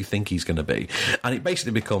absolutely think he's going to be. And it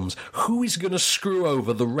basically becomes who is going to screw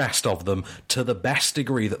over the rest of them to the best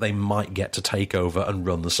degree that they might get to take over and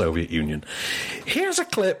run the Soviet Union. Here's a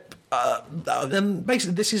clip. And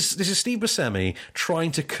basically, this is Steve Buscemi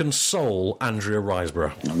trying to console Andrea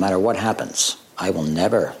Riseborough. No matter what happens, I will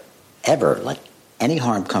never, ever let any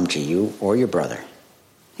harm come to you or your brother.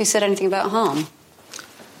 Who said anything about harm?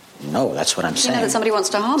 No, that's what I'm saying. You know that somebody wants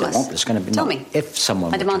to harm us. There's going to be Tell no. me. If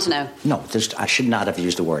someone, I demand to know. No, I should not have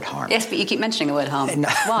used the word harm. Yes, but you keep mentioning the word harm. No.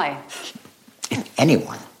 Why? If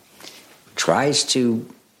anyone tries to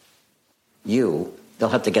you, they'll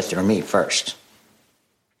have to get through me first.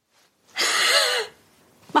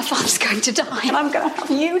 My father's going to die, and I'm going to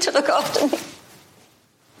have you to look after me.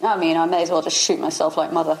 I mean, I may as well just shoot myself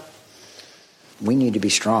like Mother. We need to be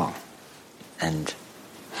strong and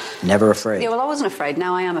never afraid. Yeah, well, I wasn't afraid.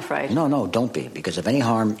 Now I am afraid. No, don't be, because if any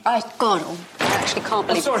harm... I actually can't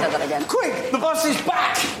believe you said that again. Quick, the bus is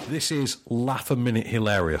back! This is laugh-a-minute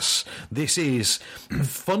hilarious. This is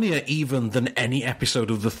funnier even than any episode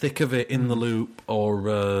of The Thick of It, In the Loop,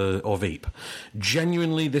 or Veep.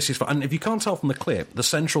 Genuinely, this is fun. And if you can't tell from the clip, the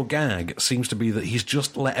central gag seems to be that he's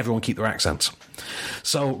just let everyone keep their accents.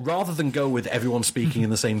 So rather than go with everyone speaking in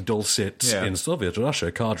the same dulcet in Soviet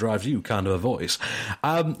Russia, car drives you kind of a voice,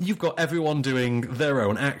 you've got everyone doing their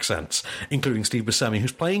own accents, including Steve Buscemi,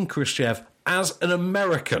 who's playing Khrushchev as an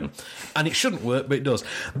American. And it shouldn't work, but it does.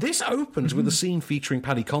 This opens with a scene featuring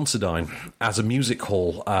Paddy Considine as a music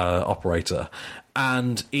hall operator.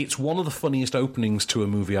 And it's one of the funniest openings to a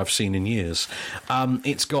movie I've seen in years.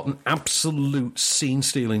 It's got an absolute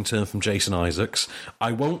scene-stealing turn from Jason Isaacs.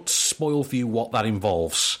 I won't spoil for you what that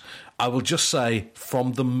involves. I will just say,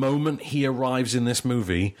 from the moment he arrives in this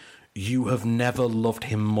movie, you have never loved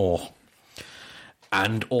him more.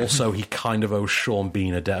 And also, he kind of owes Sean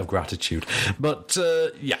Bean a debt of gratitude. But,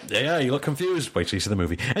 yeah, you look confused. Wait till you see the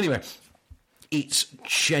movie. Anyway, it's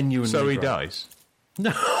genuinely So he great. dies?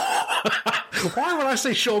 No. Why would I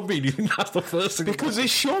say Sean Bean? You think that's the first thing? Because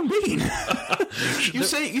it's Sean Bean. you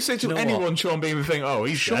say to anyone Sean Bean would think, oh,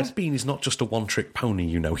 he's Sean dead. Bean is not just a one-trick pony,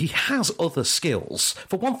 you know. He has other skills.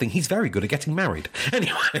 For one thing, he's very good at getting married.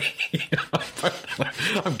 Anyway,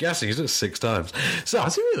 I'm guessing he's done it 6 times. So,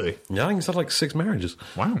 Has he really? Yeah, I think he's had like 6 marriages.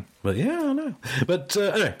 Wow. But yeah, I know. But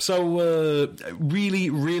anyway, so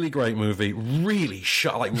really, really great movie. Really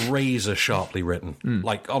razor sharply written.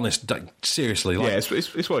 Like, honest, seriously. Like, Yeah,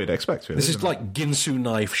 it's what you'd expect. Really, this is isn't it? like Ginsu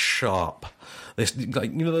knife sharp. This,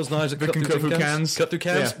 like, you know those knives that can cut through cans? Cut through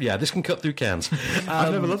cans? Yeah, this can cut through cans.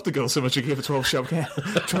 I've never loved a girl so much I gave her 12 sharp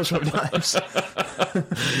knives.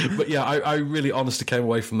 But yeah, I really honestly came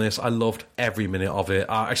away from this. I loved every minute of it.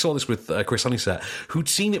 I saw this with Chris Honeysett, who'd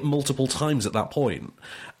seen it multiple times at that point.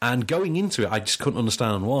 And going into it, I just couldn't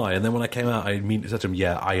understand why. And then when I came out, I immediately said to him,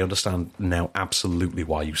 yeah, I understand now absolutely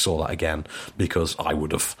why you saw that again, because I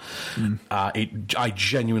would have. I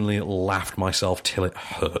genuinely laughed myself till it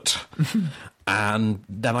hurt. And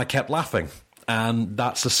then I kept laughing. And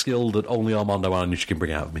that's a skill that only Armando Iannucci can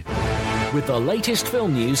bring out of me. With the latest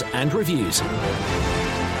film news and reviews.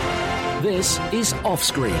 This is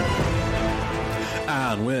Offscreen.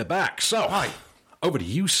 And we're back. So, hi. Over to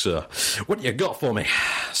you, sir. What you got for me?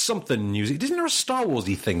 Something newsy. Isn't there a Star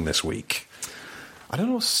Wars-y thing this week? I don't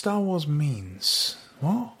know what Star Wars means.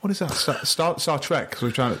 What? What is that? Star Trek? Because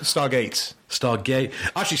we're trying to... Stargate. Stargate.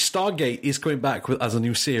 Actually, Stargate is coming back as a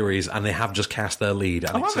new series, and they have just cast their lead,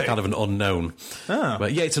 and it's kind of an unknown. Oh.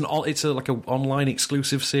 But yeah, it's like an online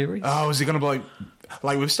exclusive series. Oh, is it going to be like...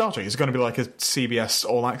 like with Star Trek, it's going to be like a CBS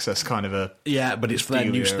All Access kind of a... Yeah, but it's their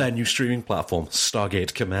new streaming platform,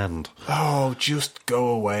 Stargate Command. Oh, just go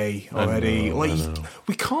away already. I know.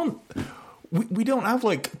 We can't... We don't have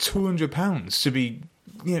like £200 to be...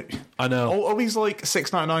 I know. All these like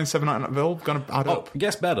 $6.99, $7.99, they're all going to add up.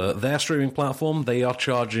 Guess better. Their streaming platform, they are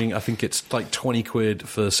charging, I think it's like 20 quid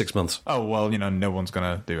for 6 months. Oh, well, no one's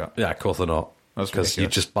going to do that. Yeah, of course they're not. Because you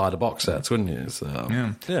just buy the box sets, wouldn't you? So,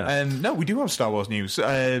 yeah. No, we do have Star Wars news.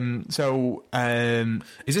 Is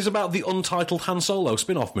this about the untitled Han Solo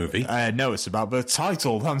spin-off movie? No, it's about the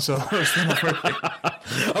titled Han Solo spin-off movie.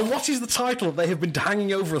 And what is the title they have been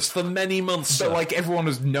hanging over us for many months? But like everyone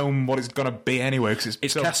has known what it's going to be anyway, because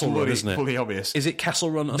it's so Kessel Run, isn't it? Fully obvious. Is it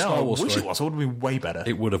Kessel Run, a Star Wars story? I wish it was. It would have been way better.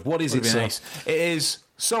 It would have. What is it, sir? Nice. It is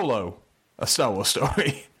Solo, a Star Wars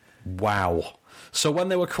story. Wow. So when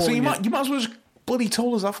they were calling you might as well just bloody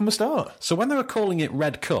told us that from the start. So when they were calling it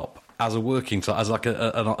Red Cup as a working as like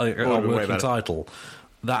a working title,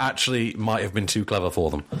 that actually might have been too clever for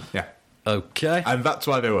them. Yeah. Okay. And that's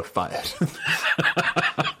why they were fired.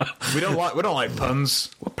 we don't like puns.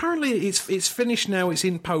 Well, apparently it's finished now. It's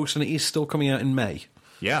in post and it is still coming out in May.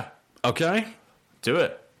 Yeah. Okay. Do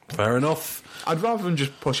it. Fair enough. I'd rather than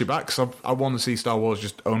just push it back, because I want to see Star Wars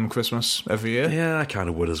just own Christmas every year. Yeah, I kind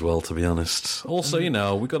of would as well, to be honest. Also,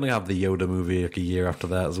 we're going to have the Yoda movie like a year after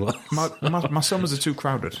that as well. My summers are too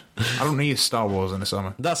crowded. I don't need Star Wars in the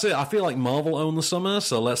summer. That's it. I feel like Marvel own the summer,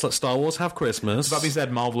 so let's let Star Wars have Christmas. That being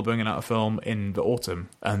said, Marvel are bringing out a film in the autumn,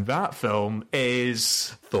 and that film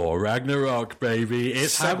is... Thor Ragnarok, baby.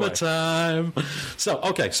 It's hammer time. So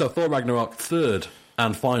Thor Ragnarok, third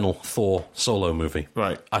and final Thor solo movie.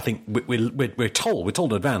 Right. I think we're told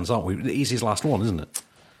in advance, aren't we? It is his last one, isn't it?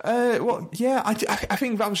 Well, yeah, I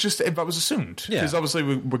think that was assumed. Yeah. Because obviously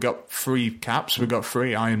we got 3 Caps, we got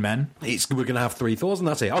 3 Iron Men. We're going to have 3 Thors, and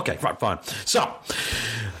that's it. Okay, right, fine. So,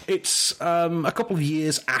 it's a couple of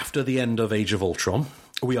years after the end of Age of Ultron.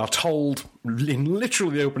 We are told in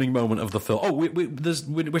literally the opening moment of the film. Oh,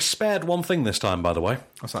 we're spared one thing this time, by the way.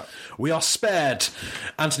 What's that? We are spared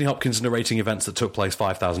Anthony Hopkins narrating events that took place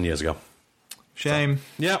 5,000 years ago. Shame.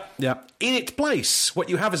 Yeah. In its place, what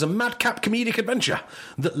you have is a madcap comedic adventure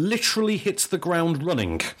that literally hits the ground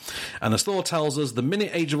running. And as Thor tells us, the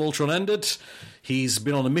minute Age of Ultron ended, he's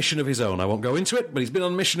been on a mission of his own. I won't go into it, but he's been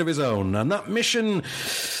on a mission of his own. And that mission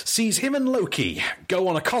sees him and Loki go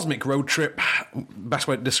on a cosmic road trip, best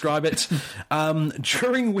way to describe it,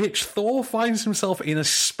 during which Thor finds himself in a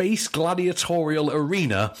space gladiatorial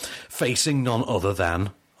arena facing none other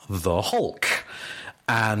than the Hulk.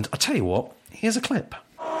 And I tell you what, here's a clip.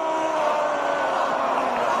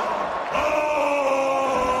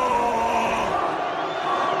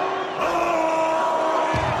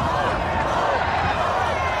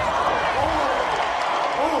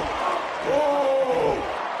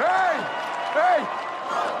 Hey!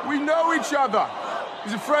 We know each other.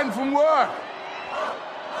 He's a friend from work.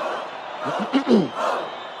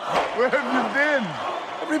 Where have you been?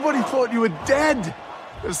 Everybody thought you were dead.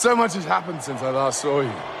 There's so much has happened since I last saw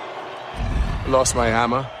you. I lost my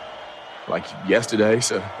hammer, like yesterday,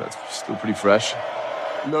 so that's still pretty fresh.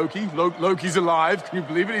 Loki's alive. Can you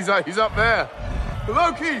believe it? He's up there.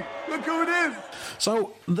 Loki, look who it is.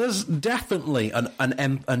 So there's definitely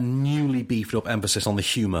a newly beefed up emphasis on the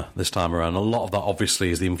humour this time around. A lot of that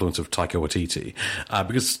obviously is the influence of Taika Waititi,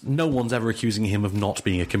 because no one's ever accusing him of not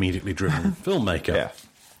being a comedically driven filmmaker. Yeah.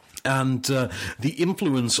 And the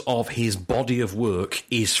influence of his body of work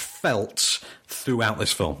is felt throughout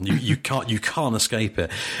this film. You can't escape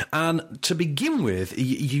it. And to begin with,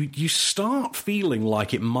 you start feeling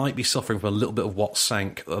like it might be suffering from a little bit of what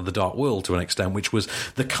sank The Dark World to an extent, which was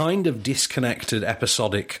the kind of disconnected,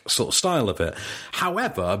 episodic sort of style of it.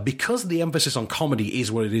 However, because the emphasis on comedy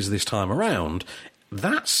is what it is this time around,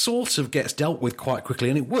 that sort of gets dealt with quite quickly,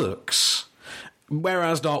 and it works.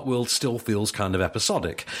 Whereas Dark World still feels kind of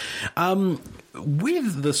episodic.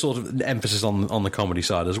 With the sort of emphasis on the comedy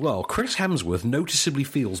side as well, Chris Hemsworth noticeably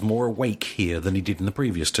feels more awake here than he did in the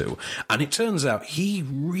previous two. And it turns out he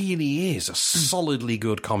really is a solidly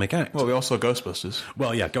good comic actor. Well, we also Ghostbusters.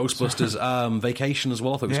 Well, yeah, Ghostbusters, Vacation as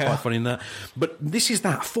well. I thought it was quite funny in that. But this is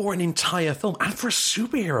that for an entire film and for a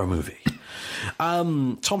superhero movie.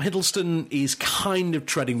 Tom Hiddleston is kind of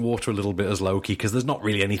treading water a little bit as Loki because there's not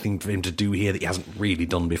really anything for him to do here that he hasn't really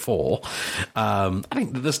done before. I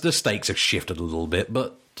think the stakes have shifted a little bit,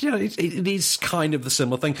 but it is kind of the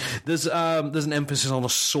similar thing. There's an emphasis on a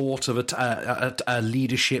sort of a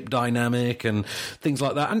leadership dynamic and things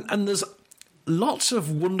like that, and there's lots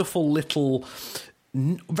of wonderful little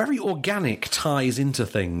very organic ties into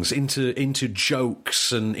things, into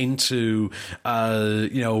jokes and into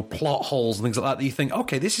plot holes and things like that. That you think,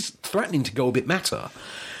 okay, this is threatening to go a bit meta.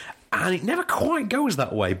 And it never quite goes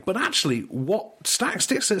that way. But actually, what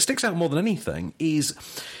sticks out more than anything is,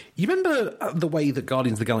 you remember the way that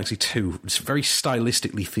Guardians of the Galaxy 2 very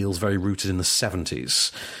stylistically feels very rooted in the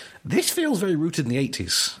 70s? This feels very rooted in the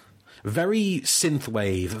 80s. Very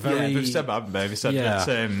synthwave. Very, they've said that, they've said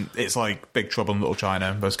it's like Big Trouble in Little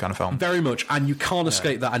China, those kind of films. Very much, and you can't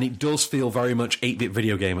escape that, and it does feel very much 8-bit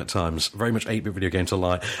video game at times. Very much 8-bit video game to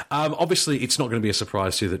lie. Obviously, it's not going to be a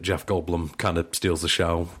surprise to you that Jeff Goldblum kind of steals the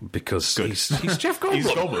show, because he's Jeff Goldblum. He's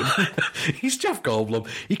Goldblum. He's Jeff Goldblum.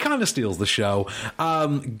 He kind of steals the show.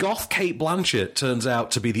 Goth Cate Blanchett turns out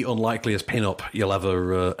to be the unlikeliest pin-up you'll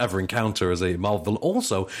ever encounter as a Marvel villain.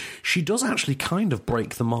 Also, she does actually kind of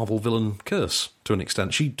break the Marvel villain curse to an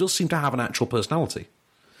extent. She does seem to have an actual personality,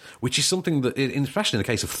 which is something that, especially in the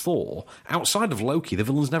case of Thor, outside of Loki, the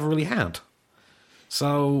villains never really had.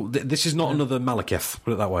 So this is not another Malekith,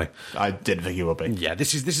 put it that way. I didn't think it would be. Yeah,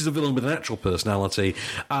 this is a villain with an actual personality.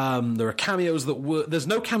 There are cameos that work. There's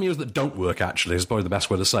no cameos that don't work, actually, is probably the best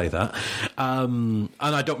way to say that. And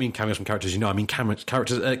I don't mean cameos from characters, I mean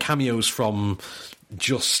cameos from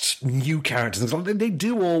just new characters. They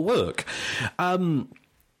do all work.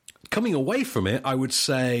 Coming away from it, I would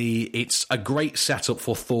say it's a great setup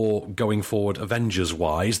for Thor going forward,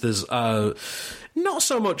 Avengers-wise. There's not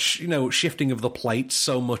so much, shifting of the plate,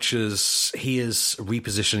 so much as he is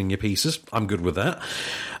repositioning your pieces. I'm good with that.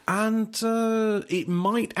 And it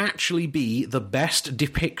might actually be the best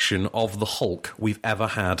depiction of the Hulk we've ever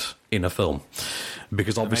had in a film.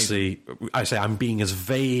 Because obviously, I say I'm being as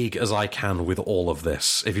vague as I can with all of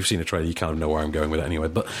this. If you've seen a trailer, you kind of know where I'm going with it anyway.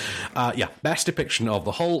 But best depiction of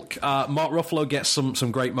the Hulk. Mark Ruffalo gets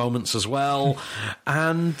some great moments as well.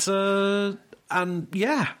 And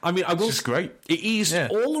yeah, I mean, It's just great. It is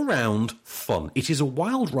all around fun. It is a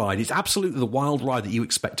wild ride. It's absolutely the wild ride that you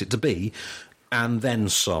expect it to be, and then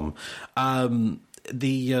some. The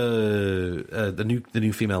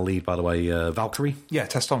new female lead, by the way, Valkyrie. Yeah,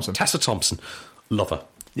 Tessa Thompson. Love her.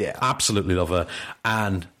 Yeah. Absolutely love her.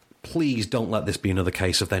 And please don't let this be another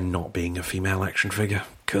case of there not being a female action figure,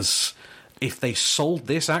 because if they sold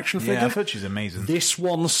this action figure... Yeah, I thought she's amazing. This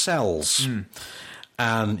one sells.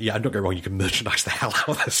 And, don't get me wrong, you can merchandise the hell out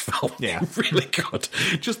of this film. Yeah. You really could.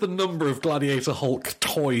 Just the number of Gladiator Hulk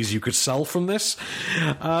toys you could sell from this.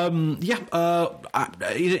 I never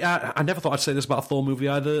thought I'd say this about a Thor movie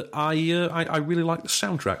either. I really like the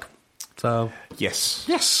soundtrack. So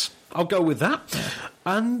Yes. I'll go with that.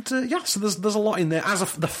 And, so there's a lot in there.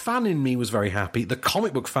 The fan in me was very happy. The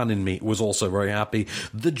comic book fan in me was also very happy.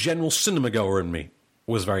 The general cinema goer in me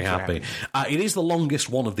was very happy. It is the longest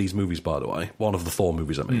one of these movies, by the way. One of the Thor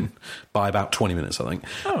movies, I mean. By about 20 minutes, I think.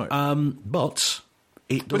 Oh. But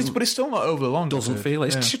it doesn't... But it's still not over long. Doesn't feel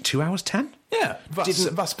it. It's 2 hours 10. Yeah.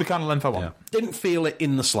 That's the kind of length I want. Yeah. Didn't feel it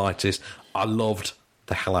in the slightest. I loved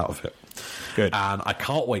the hell out of it. Good. And I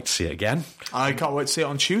can't wait to see it again. I can't wait to see it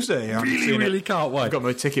on Tuesday. I really can't wait. I've got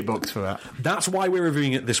my ticket booked for that. That's why we're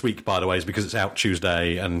reviewing it this week, by the way, is because it's out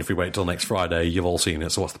Tuesday, and if we wait till next Friday, you've all seen it,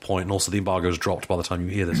 so what's the point? And also the embargo's dropped by the time you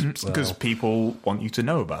hear this. Because people want you to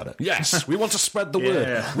know about it. Yes, we want to spread the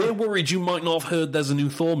word. We're worried you might not have heard there's a new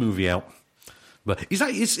Thor movie out. But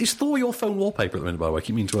is Thor your phone wallpaper at the minute, by the way? I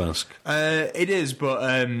keep meaning to ask. It is,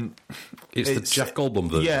 but... it's the Jeff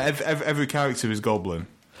Goldblum version. Yeah, every character is Goldblum.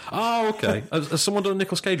 Oh, okay. Has someone done a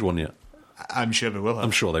Nicolas Cage one yet? I'm sure they will have. I'm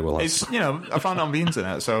sure they will have. It's, I found it on the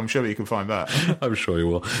internet, so I'm sure you can find that. I'm sure you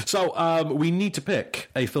will. So, we need to pick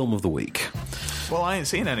a film of the week. Well, I ain't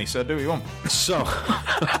seen any, so do what you want. So,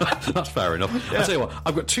 that's fair enough. Yeah. I'll tell you what,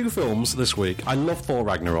 I've got 2 films this week. I love Thor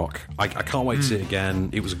Ragnarok. I can't wait to see it again.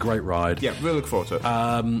 It was a great ride. Yeah, really look forward to it.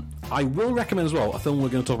 I will recommend as well a film we're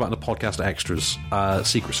going to talk about in the podcast extras,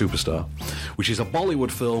 Secret Superstar, which is a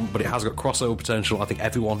Bollywood film, but it has got crossover potential. I think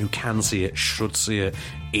everyone who can see it should see it.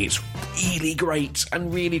 It's really great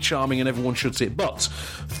and really charming, and everyone should see it. But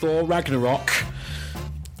Thor Ragnarok,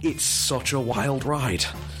 it's such a wild ride.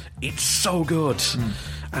 It's so good.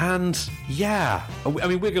 And yeah, I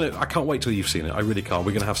mean, I can't wait till you've seen it. I really can't.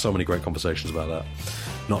 We're going to have so many great conversations about that.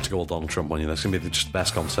 Not to go all Donald Trump on you, that's going to be just the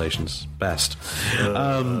best conversations. Best.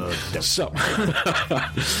 So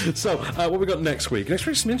what we got next week? Next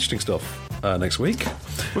week, some interesting stuff. Next week,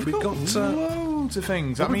 we've got loads of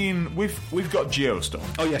things. I mean, we've got Geostorm.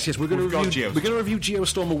 Oh yes, we're going to review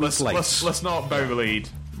Geostorm a week late. Let's not bury the lead.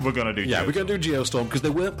 we're going to do Yeah, we're going to do Geostorm because they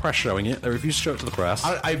weren't press showing it. They refused to show it to the press.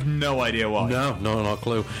 I have no idea why. No, not a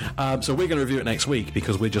clue. So we're going to review it next week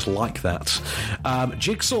because we're just like that.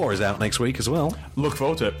 Jigsaw is out next week as well. Look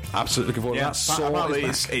forward to it. Absolutely looking forward to that. Saw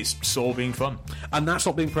is back. It's Saw being fun. And that's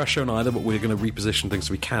not being press shown either, but we're going to reposition things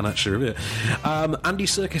so we can actually review it. Andy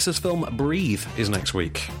Serkis's film Breathe is next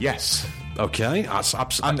week. Yes. Okay,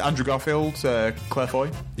 that's and Andrew Garfield, Claire Foy.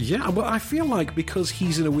 Yeah, well, I feel like because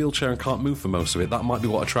he's in a wheelchair and can't move for most of it, that might be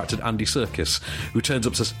what attracted Andy Serkis, who turns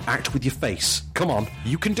up and says, "Act with your face. Come on,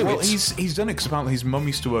 you can do it." Well, he's done it because apparently his mum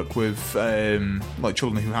used to work with like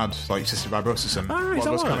children who had like cystic fibrosis and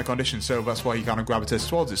those kind of conditions, so that's why he kind of gravitates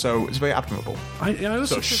towards it. So it's very admirable.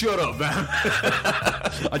 So shut up, man.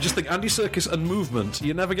 I just think Andy Serkis and movement,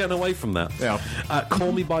 you're never getting away from that. Yeah.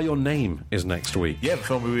 Call Me By Your Name is next week. Yeah, the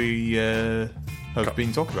film we have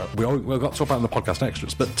been talking about. We've got to talk about in the podcast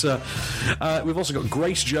extras, but we've also got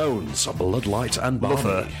Grace Jones, Bloodlight and Barney. Love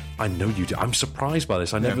her. I know you do. I'm surprised by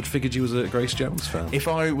this. I never figured you was a Grace Jones fan. If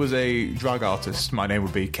I was a drag artist, my name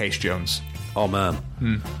would be Case Jones. Oh man.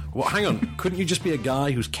 Well, hang on. Couldn't you just be a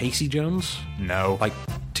guy who's Casey Jones? No. Like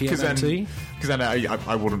TMNT? Because then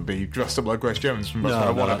I wouldn't be dressed up like Grace Jones.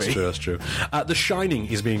 That's true, that's true. The Shining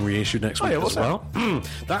is being reissued next week as well.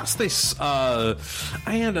 That's this some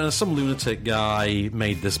lunatic guy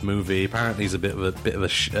made this movie. Apparently he's a bit of a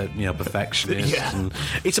perfectionist. Yeah. And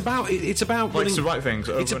it's about likes the right things.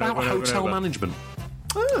 It's about hotel management.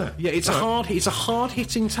 Yeah, it's a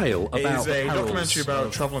hard-hitting tale about. It's a documentary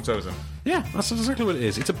about travel and tourism. Yeah, that's exactly what it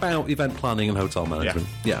is. It's about event planning and hotel management.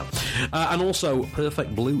 Yeah. And also,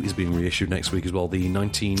 Perfect Blue is being reissued next week as well, the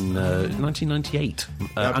 1998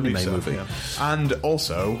 anime movie. Yeah. And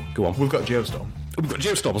also, go on. We've got Geostorm. We've got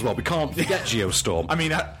Geostorm as well. We can't forget Geostorm. I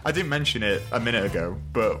mean, I didn't mention it a minute ago,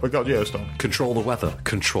 but we've got Geostorm. Control the weather,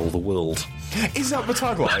 control the world. Is that the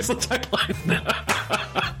tagline? That's the tagline.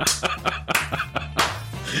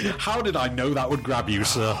 How did I know that would grab you,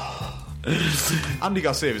 sir? Andy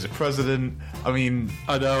Garcia is a president. I mean,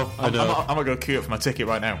 I know. I'm going to queue up for my ticket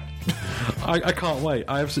right now. I can't wait.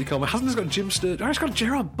 I absolutely can't wait. Hasn't this got Jim Sturgeon? It's got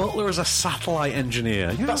Gerard Butler as a satellite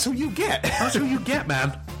engineer. You know, that's who you get. That's who you get,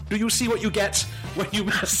 man. Do you see what you get when you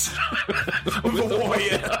mess with the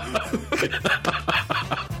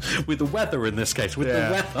with the weather in this case? With the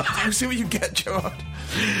weather. Do you see what you get, Gerard?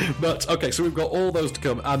 But okay, so we've got all those to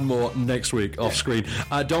come and more next week off screen.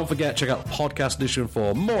 Don't forget, check out Podcast Edition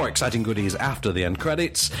for more exciting goodies after the end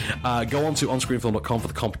credits. Go on to onscreenfilm.com for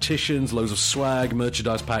the competitions, loads of swag,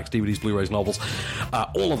 merchandise packs, DVDs, Blu-rays, novels,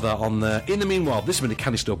 all of that on there. In the meanwhile, this has been a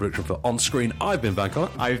Candy Store production for On Screen. I've been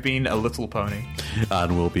Bangkok. I've been a little pony.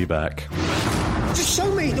 And we'll be back. Just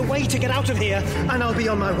show me the way to get out of here, and I'll be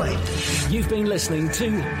on my way. You've been listening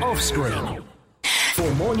to Off Screen.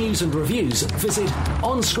 For more news and reviews, visit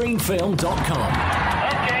onscreenfilm.com.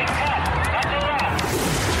 Okay, cut. That's a wrap.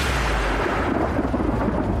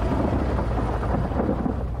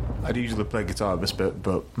 I'd usually play guitar this bit,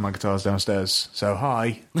 but my guitar's downstairs. So,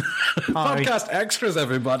 hi. Hi. Podcast extras,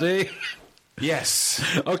 everybody. Yes.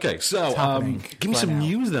 Okay, so give me some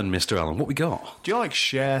news then, Mr. Allen. What we got? Do you like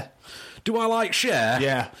Cher? Do I like Cher?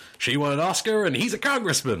 Yeah. She won an Oscar and he's a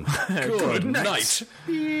congressman. Good night.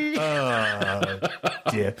 Dear.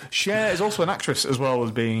 Cher is also an actress as well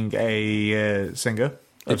as being a singer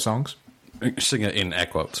of songs. Singer in air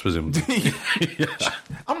quotes, presumably.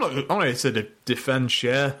 I'm not here to defend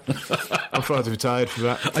Cher. I'm far too retired for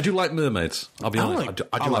that. I do like mermaids. I'll be honest.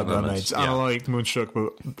 I do like mermaids. Yeah. I like Moonstruck,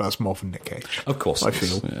 but that's more for Nick Cage. Of course, I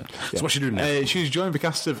feel. Yeah. So what's she doing now? She's joined the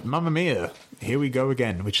cast of Mamma Mia. Here we go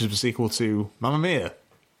again, which is the sequel to Mamma Mia!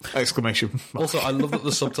 Exclamation mark. Also, I love that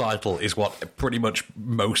the subtitle is what pretty much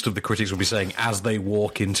most of the critics will be saying as they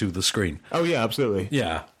walk into the screen. Oh yeah, absolutely.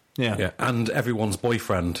 Yeah. And everyone's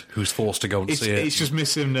boyfriend who's forced to go and see it. It's just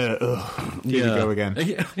missing here we go again.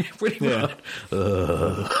 Yeah, pretty much.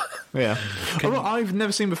 Yeah. I've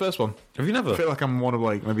never seen the first one. Have you never? I feel like I'm one of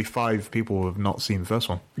maybe 5 people who have not seen the first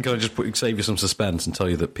one. Can I just save you some suspense and tell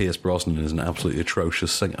you that Pierce Brosnan is an absolutely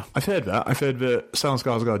atrocious singer? I've heard that. I've heard that Stellan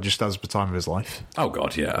Skarsgård just has the time of his life. Oh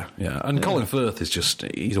God, yeah. And Colin Firth is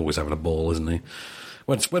he's always having a ball, isn't he?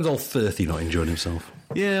 When's old Firthy not enjoying himself?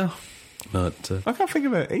 Yeah. But I can't think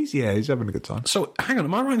of it. He's having a good time. So, hang on,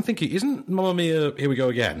 am I right in thinking, isn't Mamma Mia, Here We Go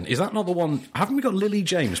Again, is that not the one, haven't we got Lily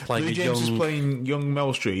James playing Lily James is playing young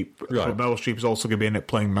Meryl Streep, right. But Meryl Streep is also going to be in it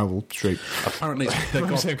playing Meryl Streep. Apparently, they're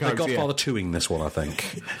Godfather 2ing this one, I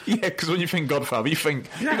think. Yeah, because when you think Godfather, you think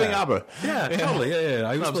ABBA. Yeah, totally, yeah.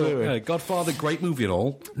 Absolutely. Godfather, great movie and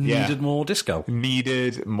all, needed more disco.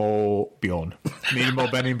 Needed more Bjorn. Needed more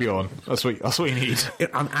Benny and Bjorn. That's what you need.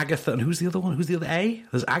 And Agatha, and who's the other one? Who's the other A?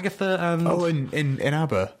 There's Agatha and... Oh, in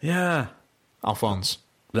ABBA. Yeah. Alphonse.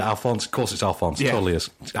 Alphonse, of course it's Alphonse. It totally is.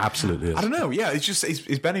 It absolutely is. I don't know. Yeah, it's just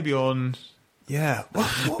it's Benny Bjorn. Yeah,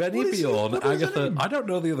 Benny Bjorn, Agatha. I don't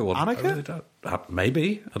know the other one. Annika? I really don't.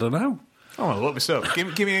 Maybe. I don't know. Oh, well, look this up.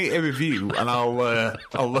 Give me a review, and I'll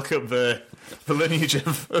look up the lineage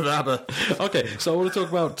of ABBA. Okay, so I want to talk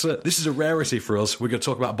about. This is a rarity for us. We're going to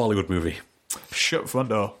talk about a Bollywood movie. Shut front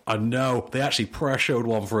door. I know. They actually showed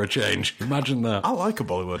one for a change. Imagine that. I like a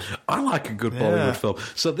Bollywood. I like a good Bollywood film.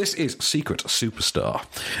 So this is Secret Superstar.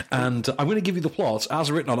 And I'm going to give you the plot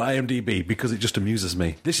as written on IMDb because it just amuses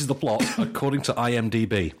me. This is the plot according to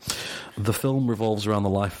IMDb. The film revolves around the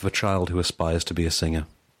life of a child who aspires to be a singer.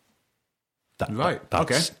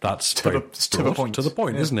 That's to the point. To the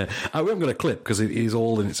point, isn't it? We haven't got a clip because it is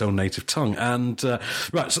all in its own native tongue. And, so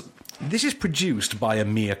this is produced by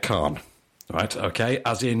Amir Khan. Right, okay,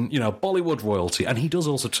 as in, Bollywood royalty, and he does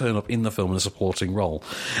also turn up in the film in a supporting role.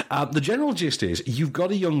 The general gist is, you've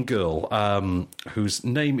got a young girl whose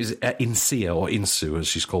name is Insia, or Insu, as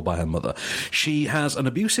she's called by her mother. She has an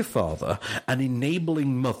abusive father, an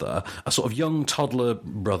enabling mother, a sort of young toddler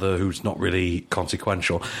brother who's not really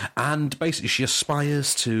consequential, and basically she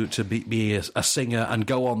aspires to be a singer and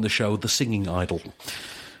go on the show The Singing Idol,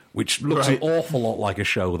 which looks an awful lot like a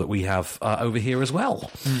show that we have over here as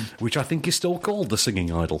well, which I think is still called The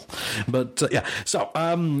Singing Idol. But,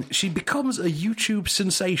 so she becomes a YouTube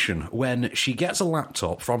sensation when she gets a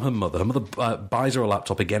laptop from her mother. Her mother buys her a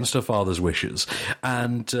laptop against her father's wishes,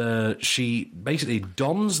 and she basically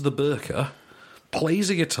dons the burqa, plays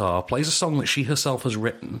a guitar, plays a song that she herself has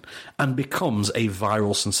written, and becomes a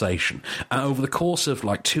viral sensation. Over the course of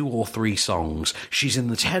 2 or 3 songs, she's in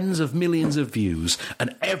the tens of millions of views,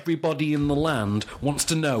 and everybody in the land wants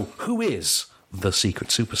to know who is the secret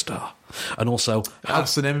superstar. And also...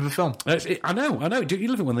 That's the name of the film. I know. Do you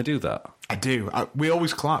love it when they do that? I do. We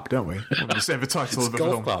always clap, don't we? When we say the title of the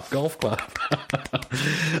film. Golf clap.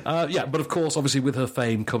 But of course, obviously, with her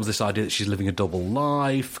fame comes this idea that she's living a double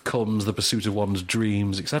life, comes the pursuit of one's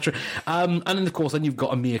dreams, etc. And then, of course, then you've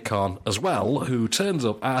got Amir Khan as well, who turns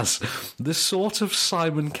up as this sort of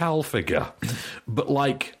Simon Cowell figure, but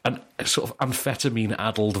like an sort of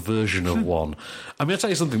amphetamine-addled version of one. I mean, I'll tell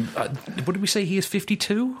you something. What did we say? He is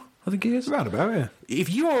 52? I think he is. Round about, yeah.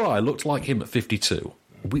 If you or I looked like him at 52...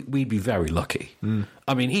 we'd be very lucky.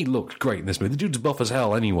 I mean, he looked great in this movie. The dude's buff as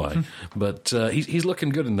hell anyway, but he's looking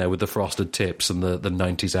good in there with the frosted tips and the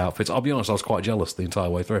 90s outfits. I'll be honest, I was quite jealous the entire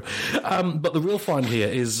way through. But the real find here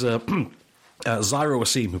is... Zaira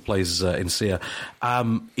Wasim, who plays Insia,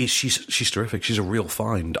 she's terrific. She's a real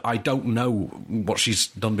find. I don't know what she's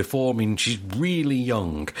done before. I mean, she's really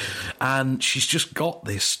young, and she's just got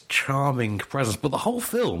this charming presence. But the whole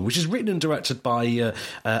film, which is written and directed by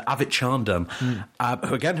Avit Chandam,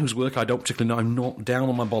 whose work I don't particularly know. I'm not down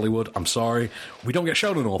on my Bollywood. I'm sorry. We don't get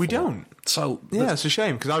shown an awful lot. We don't. So yeah, it's a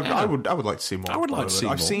shame because I would like to see more. I would like to see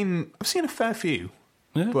more. I've seen a fair few.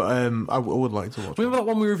 Yeah. But I would like to watch. Remember that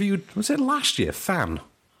one we reviewed? Was it last year? Fan.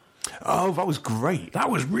 Oh, that was great.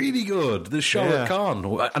 That was really good. The show at Khan.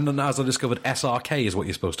 And then as I discovered, SRK is what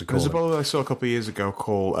you're supposed to call it. There's a Bollywood I saw a couple of years ago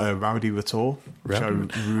called Rowdy Rator, which I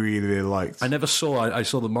really, really liked. I never saw. I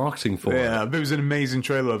saw the marketing for it. Yeah, but it was an amazing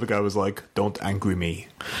trailer. The guy was like, "Don't angry me."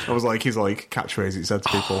 It was like his catchphrase he said to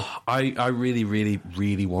people. I really, really,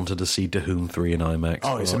 really wanted to see Dahoon 3 in IMAX.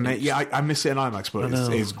 Oh, it's amazing. Yeah, I miss it in IMAX, but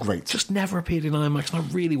it's great. Just never appeared in IMAX, and I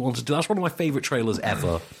really wanted to. That's one of my favourite trailers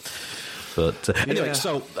ever. But anyway,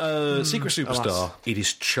 so Secret Superstar, it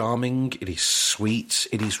is charming, it is sweet,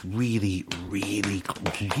 it is really, really,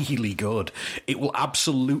 really good. It will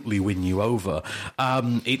absolutely win you over.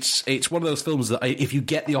 It's one of those films that if you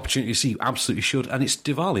get the opportunity to see, you absolutely should. And it's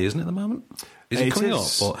Diwali, isn't it, at the moment? Is it coming up?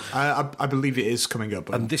 But, I believe it is coming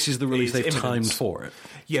up. And this is the release they've timed for it.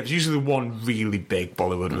 Yeah, there's usually one really big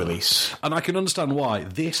Bollywood release. And I can understand why.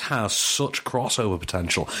 This has such crossover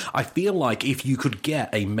potential. I feel like if you could get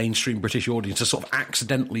a mainstream British audience to sort of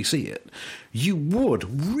accidentally see it, you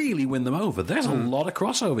would really win them over. There's a lot of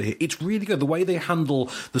crossover here. It's really good. The way they handle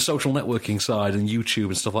the social networking side and YouTube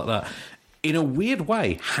and stuff like that, in a weird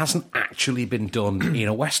way, hasn't actually been done in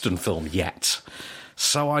a Western film yet.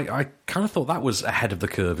 So I kind of thought that was ahead of the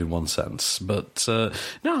curve in one sense. But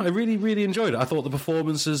no, I really, really enjoyed it. I thought the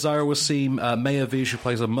performances, Zaira Wasim, Maya Vij, who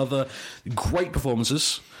plays her mother, great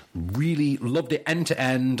performances. Really loved it end to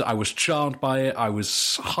end. I was charmed by it. I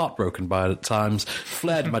was heartbroken by it at times.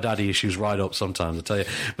 Flared my daddy issues right up sometimes, I tell you.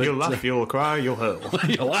 But, you'll laugh, you'll cry, you'll hurl.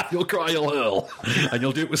 You'll laugh, you'll cry, you'll hurl. And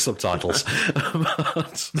you'll do it with subtitles.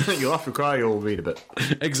 You'll laugh, you'll cry, you'll read a bit.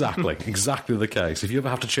 Exactly the case. If you ever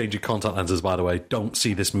have to change your contact lenses, by the way, don't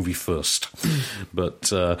see this movie first. first.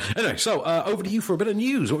 But anyway, so over to you for a bit of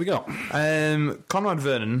news. What we got? Conrad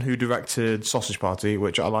Vernon, who directed Sausage Party,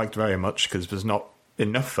 which I liked very much because there's not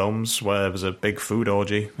enough films where there's a big food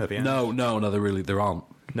orgy at the end. No, there aren't.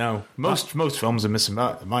 No, most films are missing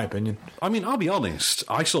that, in my opinion. I mean, I'll be honest.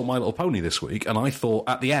 I saw My Little Pony this week, and I thought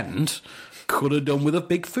at the end could have done with a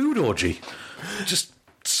big food orgy. Just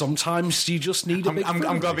sometimes you just need a big.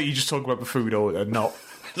 I'm glad that you just talk about the food orgy, not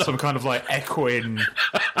some kind of like equine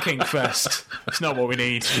kink fest. It's not what we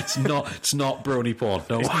need. It's not brony porn.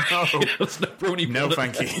 No, it's not brony porn. No,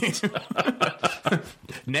 thank you.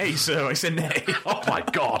 Nay, sir. I said nay. Oh my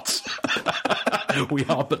God. We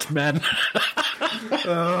are but men.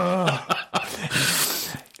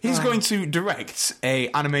 He's going to direct a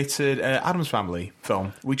animated Addams Family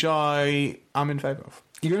film, which I am in favour of.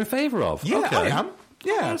 You're in favour of? Yeah, okay. I am.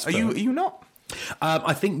 Yeah, are you not?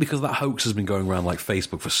 I think because that hoax has been going around like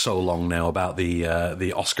Facebook for so long now about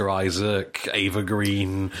the Oscar Isaac, Ava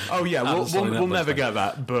Green. Oh yeah, we'll never get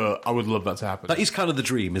that, but I would love that to happen. That is kind of the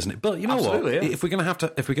dream, isn't it? But you know Absolutely, what? Yeah. If we're gonna have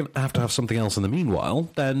to have something else in the meanwhile,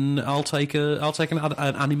 then I'll take an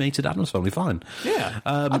animated Addams Family. Fine. Yeah,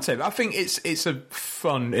 I'd say that. I think it's a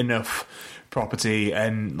fun enough property,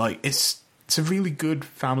 and like it's a really good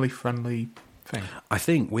family friendly thing. I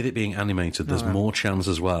think with it being animated, there's more chance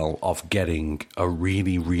as well of getting a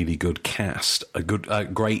really, really good cast, a good,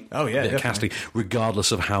 great casting,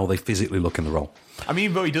 regardless of how they physically look in the role. I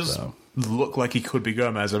mean, though he does look like he could be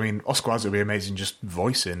Gomez. I mean, Oscar Isaac would be amazing just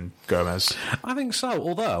voicing Gomez. I think so,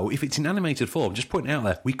 although if it's in animated form, just putting it out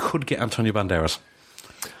there, we could get Antonio Banderas.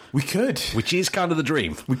 We could. Which is kind of the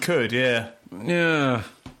dream. We could, yeah. Yeah.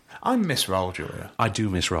 I miss Raul Julia. I do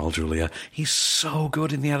miss Raul Julia. He's so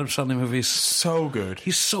good in the Addams Family movies. So good.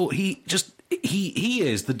 He is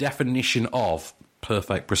the definition of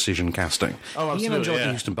perfect precision casting. Oh, absolutely. He and John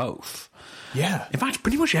Huston both. Yeah. In fact,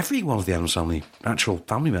 pretty much every one of the Addams Family actual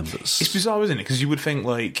family members. It's bizarre, isn't it? Because you would think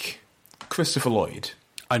like Christopher Lloyd.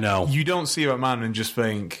 I know. You don't see that man and just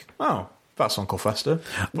think, oh, that's Uncle Fester.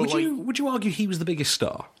 But would you argue he was the biggest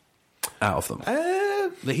star out of them?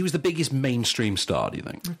 That he was the biggest mainstream star, do you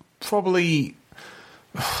think? Probably.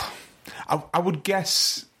 I would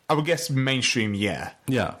guess mainstream, yeah.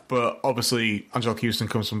 Yeah. But obviously, Angelique Houston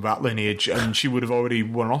comes from that lineage, and she would have already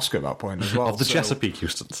won an Oscar at that point as well. Of the Chesapeake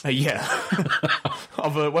Houstons. Yeah.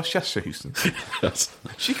 Of Westchester Houston. Yes.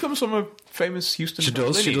 She comes from a famous Houston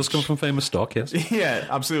lineage. She does come from famous stock, yes. Yeah,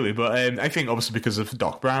 absolutely. But I think obviously because of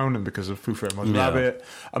Doc Brown and because of Who Framed Roger Rabbit,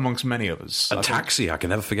 amongst many others. And Taxi, I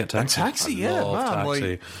can never forget Taxi. And Taxi,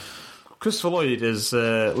 Taxi. Christopher Lloyd has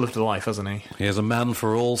lived a life, hasn't he? He is a man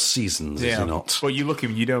for all seasons, is he not? Well, you look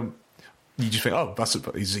at him, you just think, oh,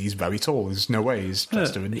 he's very tall. There's no way he's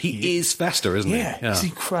Fester. He is Fester, isn't he? Yeah, he's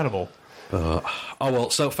incredible.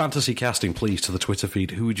 So fantasy casting, please, to the Twitter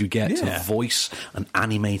feed. Who would you get to voice an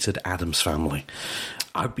animated Addams Family?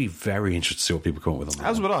 I'd be very interested to see what people come up with on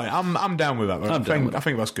that. As would I. I'm down with that. I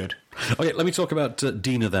think that's good. Okay, let me talk about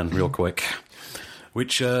Dina then, real quick,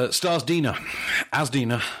 which stars Dina as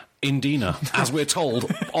Dina. In Dina, as we're told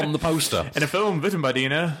on the poster. In a film written by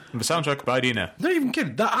Dina, and the soundtrack by Dina. Not even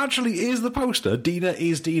kidding. That actually is the poster. Dina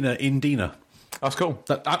is Dina in Dina. That's cool.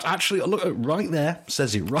 That actually, look right there,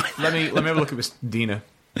 says it right. Let me have a look at this Dina.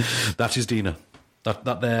 That is Dina.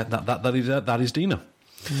 That is Dina.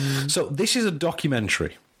 So this is a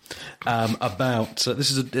documentary.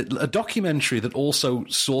 This is a documentary that also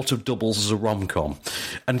sort of doubles as a rom-com,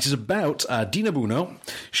 and it is about Dina Buno.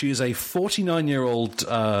 She is a 49-year-old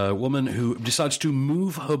woman who decides to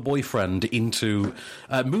move her boyfriend,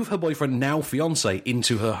 now fiance,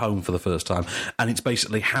 into her home for the first time, and it's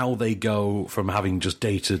basically how they go from having just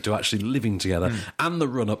dated to actually living together, and the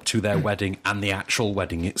run-up to their wedding and the actual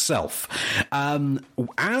wedding itself.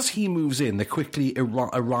 As he moves in, there quickly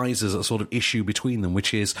arises a sort of issue between them,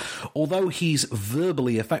 which is, although he's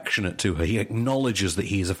verbally affectionate to her, he acknowledges that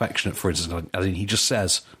he is affectionate, for instance, as in he just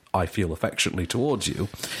says, I feel affectionately towards you.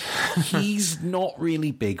 He's not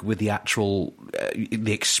really big with the actual,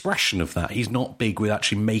 the expression of that. He's not big with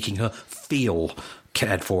actually making her feel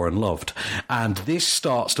cared for and loved. And this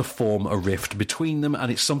starts to form a rift between them, and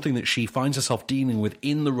it's something that she finds herself dealing with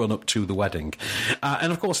in the run-up to the wedding.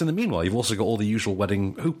 And, of course, in the meanwhile, you've also got all the usual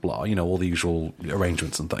wedding hoopla, all the usual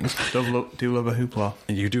arrangements and things. Do love a hoopla.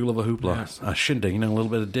 And you do love a hoopla. Yes. A shindig, a little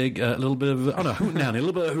bit of dig, a little bit of, hoot nanny, a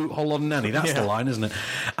little bit of whole lot of nanny. That's the line, isn't it?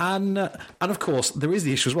 And, of course, there is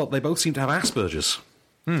the issue as well. They both seem to have Asperger's.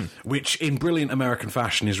 Which, in brilliant American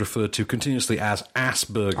fashion, is referred to continuously as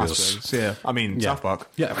Asperger's. Yeah, I mean, South Park.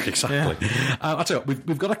 Yeah, exactly. Yeah. I'll tell you,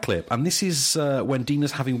 we've got a clip, and this is when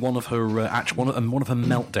Dina's having one of her one of her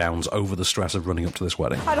meltdowns over the stress of running up to this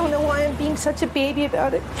wedding. I don't know why I'm being such a baby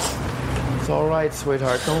about it. It's all right,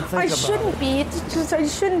 sweetheart. Don't think I about shouldn't be. It's just I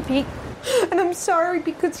shouldn't be. And I'm sorry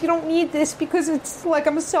because you don't need this, because it's like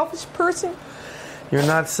I'm a selfish person. You're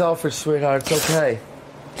not selfish, sweetheart. It's okay.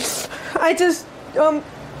 I just,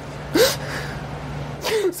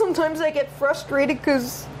 sometimes I get frustrated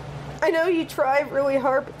because I know you try really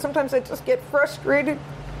hard, but sometimes I just get frustrated.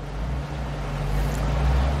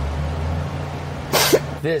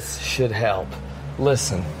 This should help.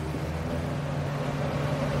 Listen.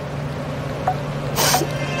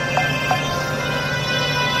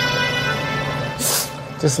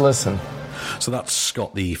 Just listen. So that's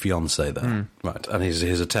Scott, the fiancé there. Right, and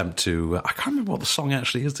his attempt to... I can't remember what the song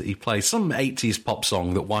actually is that he plays. Some 80s pop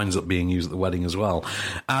song that winds up being used at the wedding as well.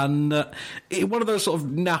 And one of those sort of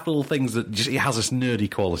naff little things that just, it has this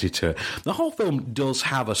nerdy quality to it. The whole film does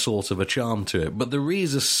have a sort of a charm to it, but there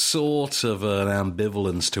is a sort of an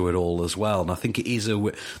ambivalence to it all as well. And I think it is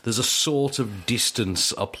there's a sort of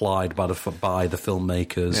distance applied by the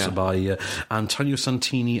filmmakers, by Antonio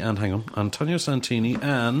Santini and... Antonio Santini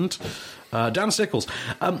and... Dan Sickles.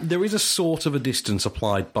 There is a sort of a distance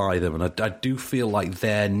applied by them, and I do feel like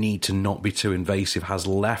their need to not be too invasive has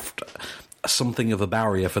left something of a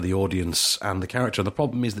barrier for the audience and the character. And the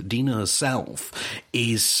problem is that Dina herself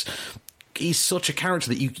is such a character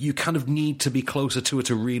that you kind of need to be closer to her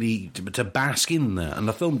to really to bask in there, and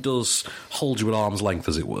the film does hold you at arm's length,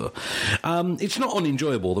 as it were. It's not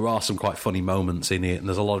unenjoyable. There are some quite funny moments in it, and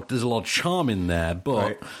there's a lot of charm in there, but...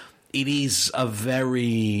 Right. It is a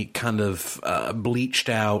very kind of bleached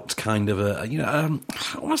out kind of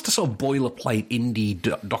almost a sort of boilerplate indie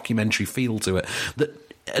documentary feel to it that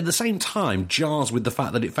at the same time jars with the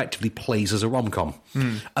fact that it effectively plays as a rom-com,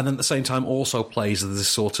 and then at the same time also plays as this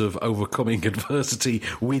sort of overcoming adversity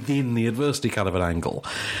within the adversity kind of an angle.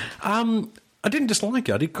 I didn't dislike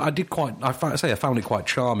it. I found it quite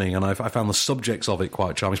charming, and I found the subjects of it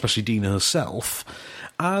quite charming, especially Dina herself.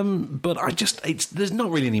 But there's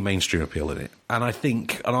not really any mainstream appeal in it. And I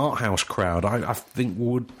think an art house crowd, I think,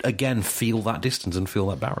 would, again, feel that distance and feel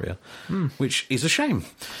that barrier, which is a shame.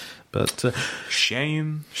 But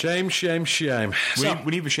shame. We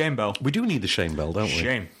need the shame bell. We do need the shame bell, don't we?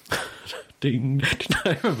 Shame. Ding.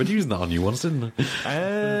 I remember using that on you once, didn't I?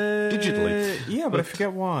 Digitally. Yeah, but I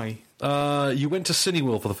forget why. You went to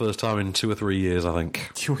Cineworld for the first time in 2 or 3 years, I think.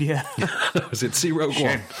 Oh, yeah. Was it See Rogue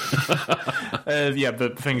One? Yeah,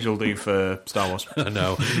 the things you'll do for Star Wars.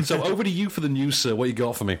 No. So over to you for the news, sir. What you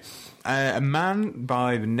got for me? A man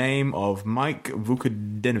by the name of Mike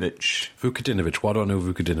Vukadinovich. Vukadinovich. Why do I know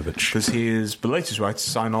Vukadinovich? Because he is the latest writer to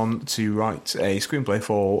sign on to write a screenplay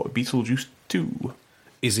for Beetlejuice 2.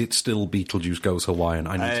 Is it still Beetlejuice Goes Hawaiian?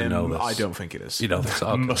 I need to know this. I don't think it is. You don't think so?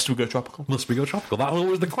 Okay. Must we go tropical? Must we go tropical? That was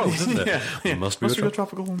always the quote, isn't it? Yeah. Must we go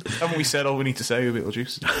tropical? Haven't we said all we need to say with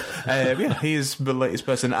Beetlejuice? Yeah, he is the latest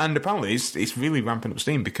person. And apparently it's really ramping up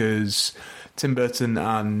steam because Tim Burton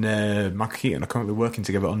and Michael Keaton are currently working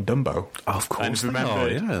together on Dumbo. Oh, of course. And remember,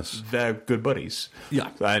 yes. They're good buddies. Yeah.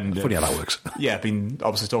 And, funny how that works. Yeah, I've been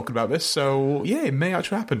obviously talking about this, so yeah, it may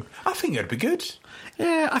actually happen. I think it'd be good.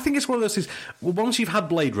 Yeah, I think it's one of those things. Well, once you've had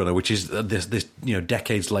Blade Runner, which is this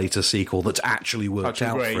decades later sequel that's actually worked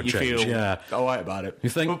out great. for a You change. Feel all right about it. You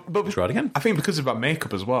think? But try it again. I think because of that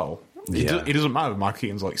makeup as well. Yeah. It doesn't matter if Michael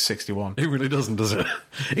Keaton's like 61. It really doesn't, does it?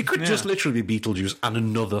 It could just literally be Beetlejuice and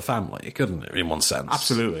another family, couldn't it, in one sense?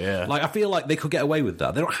 Absolutely, yeah. Like, I feel like they could get away with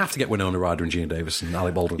that. They don't have to get Winona Ryder and Gina Davis and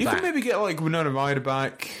Alec Baldwin back. You could maybe get, like, Winona Ryder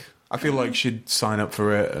back. I feel like she'd sign up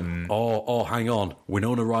for it. And Oh, hang on.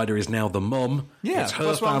 Winona Ryder is now the mum. Yeah, it's her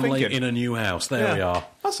that's what I'm family thinking. in a new house. There we are.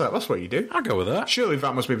 That's what you do. I'll go with that. Surely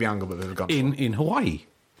that must be the angle that they've gone in Hawaii.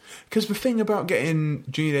 Because the thing about getting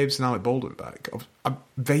Gina Davis and Alec Baldwin back,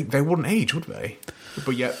 they wouldn't age, would they?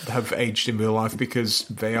 But yet have aged in real life because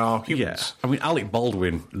they are humans. Yeah. I mean, Alec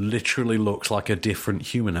Baldwin literally looks like a different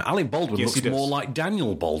human. Alec Baldwin looks more like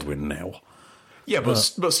Daniel Baldwin now. Yeah, but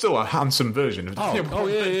still a handsome version of Daniel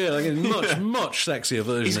Baldwin. Yeah. Like a much sexier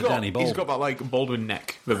version of Danny Baldwin. He's got that, like, Baldwin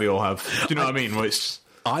neck that they all have. Do you know what I mean? Where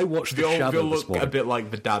I watched The Shadow they'll this look morning. a bit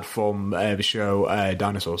like the dad from the show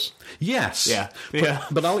Dinosaurs. Yes. Yeah.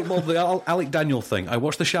 But Alec Baldwin, the Alec Daniel thing, I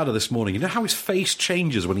watched The Shadow this morning. You know how his face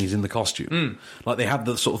changes when he's in the costume? Like, they have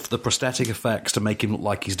the sort of the prosthetic effects to make him look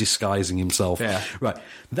like he's disguising himself. Yeah. Right.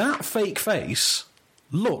 That fake face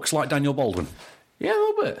looks like Daniel Baldwin. Yeah, a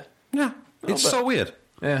little bit. Yeah. It's so weird.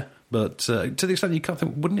 Yeah. But to the extent you can't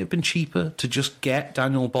think, wouldn't it have been cheaper to just get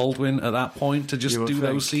Daniel Baldwin at that point to just do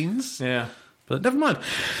those scenes? Yeah. But never mind.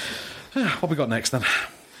 What we got next then?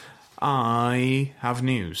 I have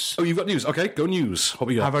news. Oh, you've got news. Okay, go news. What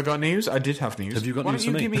we got? Have I got news? I did have news. Have you got Why news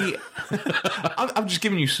don't for you me? give me... I'm just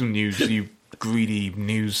giving you some news. You greedy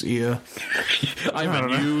news ear. I'm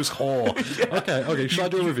a news whore. Okay. Shall I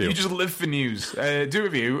do a review? You just live for news. Do a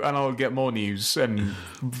review, and I'll get more news, and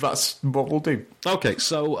that's what we'll do. Okay,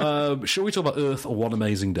 so shall we talk about Earth or One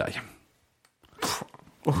Amazing Day?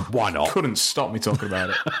 Why not? Couldn't stop me talking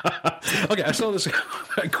about it. Okay, I saw this.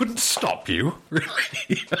 I couldn't stop you,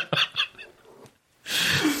 really.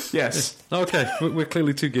 Yes. Okay, we're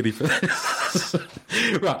clearly too giddy for this.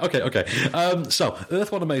 Right, okay. So,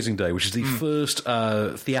 Earth One Amazing Day, which is the first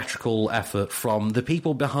theatrical effort from the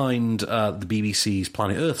people behind the BBC's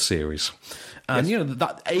Planet Earth series. And, you know,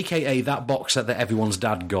 that, a.k.a. that box set that everyone's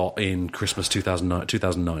dad got in Christmas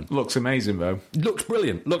 2009. Looks amazing, though. Looks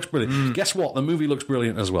brilliant. Guess what? The movie looks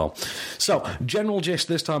brilliant as well. So, general gist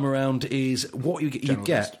this time around is what you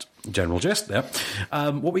get... General gist, yeah.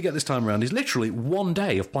 What we get this time around is literally one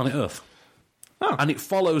day of planet Earth. Oh. And it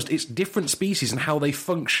follows its different species and how they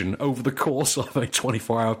function over the course of a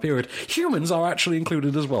 24-hour period. Humans are actually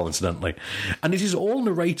included as well, incidentally. And it is all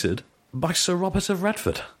narrated by Sir Robert of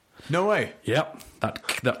Redford. No way. Yep.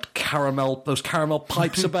 That caramel, those caramel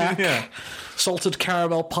pipes are back. Yeah. Salted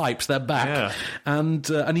caramel pipes, they're back. Yeah.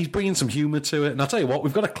 And he's bringing some humour to it. And I'll tell you what,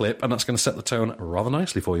 we've got a clip, and that's going to set the tone rather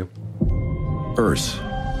nicely for you. Earth.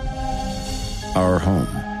 Our home.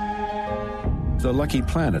 The lucky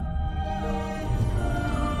planet.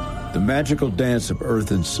 The magical dance of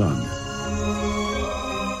earth and sun.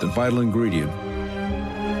 The vital ingredient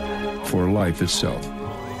for life itself.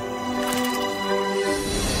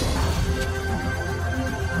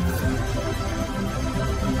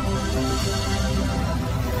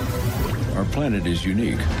 Our planet is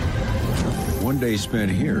unique. One day spent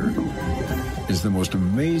here is the most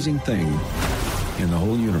amazing thing in the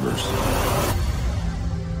whole universe.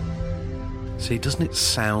 See, doesn't it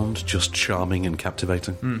sound just charming and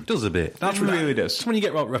captivating? It does a bit. It really does. That's when you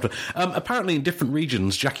get Robert Redford. Apparently, in different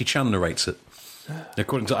regions, Jackie Chan narrates it,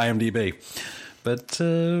 according to IMDb. But,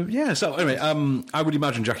 yeah, so anyway, I would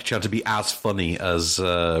imagine Jackie Chan to be as funny as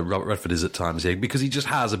Robert Redford is at times here, because he just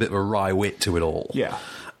has a bit of a wry wit to it all. Yeah.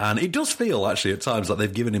 And it does feel, actually, at times like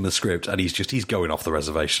they've given him a script and he's going off the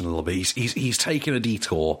reservation a little bit. He's taking a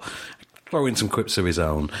detour, throw in some quips of his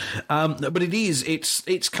own. But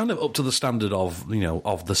it's kind of up to the standard of, you know,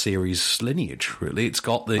 of the series lineage, really. It's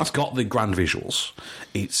got the grand visuals.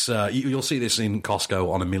 It's you'll see this in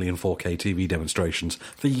Costco on 1 million 4K TV demonstrations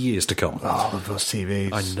for years to come. Oh, those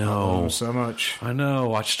TVs. I know. So much. I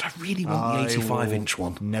know. I really want the 85-inch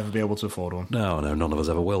one. Never be able to afford one. No, none of us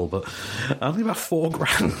ever will, but I think about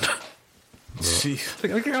 $4,000. I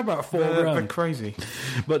think about $4,000. They're crazy.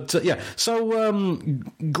 But yeah, so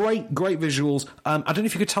great visuals. I don't know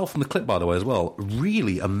if you could tell from the clip, by the way, as well.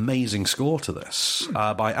 Really amazing score to this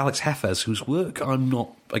by Alex Heffes, whose work I'm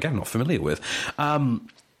not familiar with.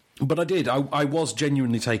 But I was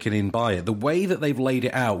genuinely taken in by it. The way that they've laid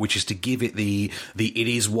it out, which is to give it the it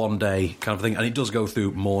is one day kind of thing, and it does go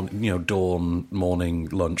through dawn, morning,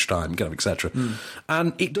 lunchtime, kind of etc.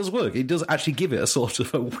 And it does work. It does actually give it a sort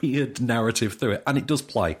of a weird narrative through it, and it does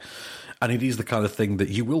play. And it is the kind of thing that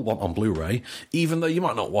you will want on Blu-ray, even though you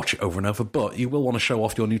might not watch it over and over, but you will want to show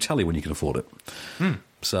off your new telly when you can afford it.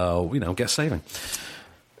 So, get saving.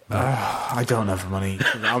 I don't have the money.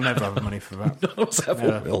 I'll never have the money for that. None of us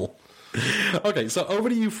ever will. Okay, so over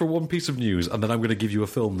to you for one piece of news, and then I'm going to give you a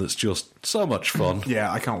film that's just so much fun.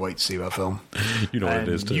 Yeah, I can't wait to see that film. You know what it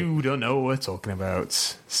is, too. You don't know what we're talking about,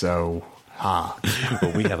 so... Well,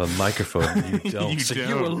 we have a microphone, you don't. You don't.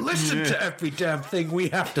 You will listen to every damn thing we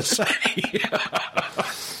have to say.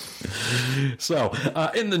 So,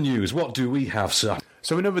 in the news, what do we have, sir?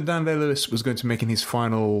 So we know that Dan Day-Lewis was going to be making his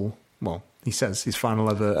final... Well, he says his final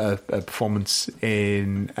ever performance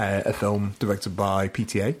in a film directed by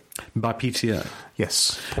PTA. By PTA?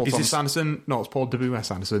 Yes. Paul Thomas Anderson. No, it's Paul W.S.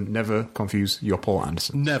 Anderson. Never confuse your Paul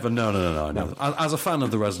Anderson. Never. No. As a fan of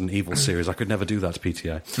the Resident Evil series, I could never do that to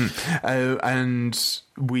PTA. And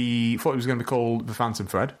we thought it was going to be called The Phantom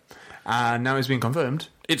Thread. And now it's been confirmed.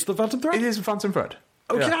 It's The Phantom Thread? It is The Phantom Thread.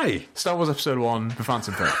 Okay. Yeah. Star Wars Episode 1, The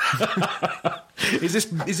Phantom Thread. Is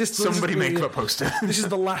this somebody make that poster? This is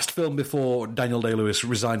the last film before Daniel Day-Lewis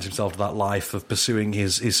resigns himself to that life of pursuing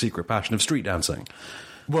his secret passion of street dancing.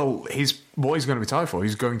 Well, what he's going to retire for,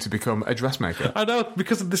 he's going to become a dressmaker. I know,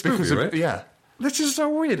 because of this movie, right? Yeah. This is so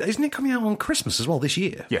weird. Isn't it coming out on Christmas as well this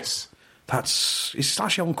year? Yes. It's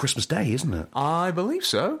actually on Christmas Day, isn't it? I believe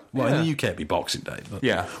so. Well, in the UK it'd be Boxing Day. But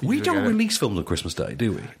yeah. We don't release films on Christmas Day,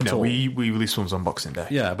 do we? No, we release films on Boxing Day.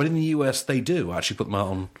 Yeah, but in the US they do actually put them out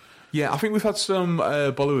on... Yeah, I think we've had some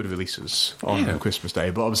Bollywood releases on Christmas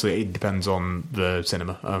Day, but obviously it depends on the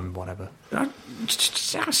cinema and whatever.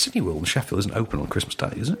 Cineworld in Sheffield isn't open on Christmas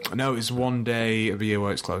Day, is it? No, it's one day of the year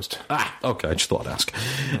where it's closed. Okay, I just thought I'd ask.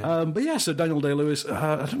 But yeah, so Daniel Day-Lewis,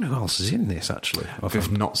 I don't know who else is in this, actually.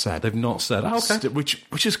 They've not said. They've not said. Oh, okay.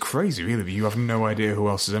 Which is crazy, really. You have no idea who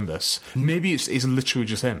else is in this. Maybe it's literally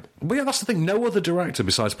just him. But yeah, that's the thing. No other director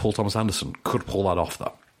besides Paul Thomas Anderson could pull that off,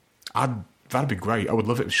 though. That'd be great. I would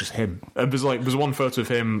love it if it was just him. There's one photo of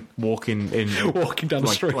him walking down the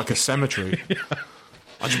street. Like a cemetery. Yeah.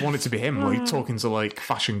 I just want it to be him, like, talking to, like,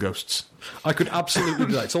 fashion ghosts. I could absolutely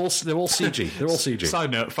do that. They're all CG. They're all CG.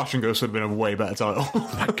 Side note, Fashion Ghosts would have been a way better title.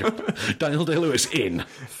 Oh my God. Daniel Day-Lewis in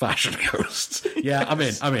Fashion Ghosts. Yeah, I'm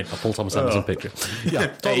in. A Paul Thomas Anderson picture. Yeah,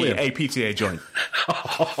 totally a PTA joint.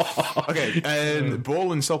 Okay,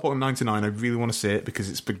 Ball in Cellport 99, I really want to see it because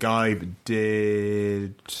it's the guy that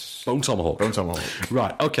did... Bone Tomahawk.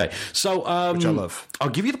 Right, okay. So, which I love. I'll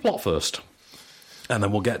give you the plot first. And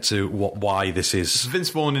then we'll get to why this is.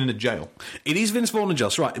 Vince Vaughn in a jail. It is Vince Vaughn in jail.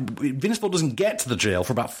 So right. Vince Vaughn doesn't get to the jail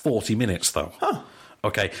for about 40 minutes, though. Huh.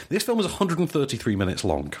 Okay, this film is 133 minutes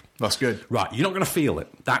long. That's good. Right, you're not going to feel it.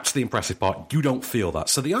 That's the impressive part. You don't feel that.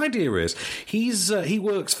 So the idea is, he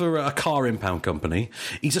works for a car impound company.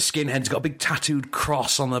 He's a skinhead. He's got a big tattooed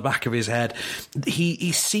cross on the back of his head.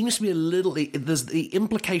 He seems to be a little... There's the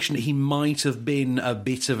implication that he might have been a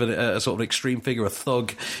bit of a sort of extreme figure, a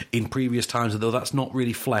thug in previous times, although that's not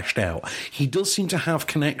really fleshed out. He does seem to have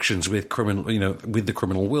connections with with the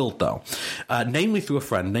criminal world, though. Namely through a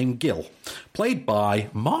friend named Gil, played by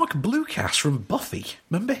Mark Bluecast from Buffy.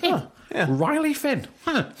 Remember him? Yeah. Riley Finn.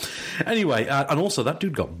 Anyway, and also that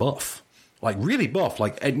dude got buff. Like, really buff.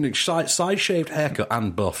 Like, side-shaved haircut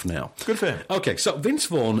and buff now. Good for him. Okay, so Vince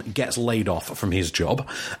Vaughn gets laid off from his job,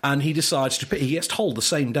 and he decides he gets told the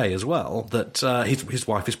same day as well that his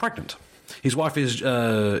wife is pregnant. His wife is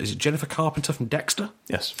it Jennifer Carpenter from Dexter?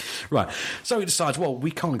 Yes. Right. So he decides, well,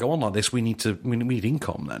 we can't go on like this. We need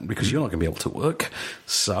income then, because you're not going to be able to work.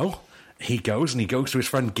 So... He goes to his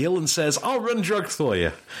friend Gil and says, I'll run drugs for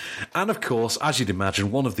you. And of course, as you'd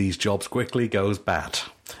imagine, one of these jobs quickly goes bad.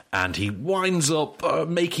 And he winds up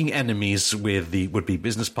making enemies with the would-be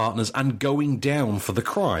business partners and going down for the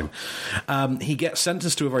crime. He gets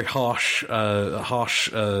sentenced to a very harsh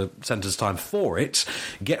sentence time for it,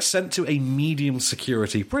 gets sent to a medium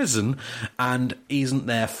security prison, and isn't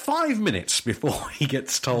there 5 minutes before he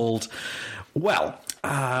gets told, well...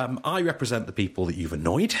 I represent the people that you've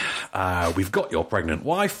annoyed. We've got your pregnant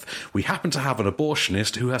wife. We happen to have an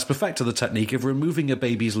abortionist who has perfected the technique of removing a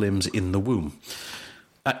baby's limbs in the womb.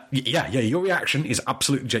 Your reaction is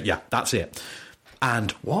absolutely... Yeah, that's it. And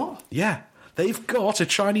what? Yeah, they've got a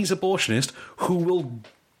Chinese abortionist who will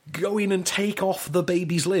go in and take off the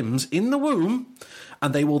baby's limbs in the womb,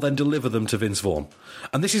 and they will then deliver them to Vince Vaughn.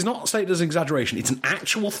 And this is not stated as an exaggeration. It's an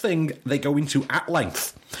actual thing they go into at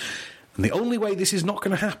length. And the only way this is not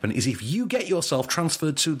going to happen is if you get yourself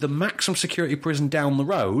transferred to the maximum security prison down the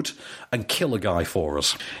road and kill a guy for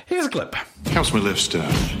us. Here's a clip. Helps me live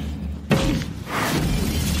stuff.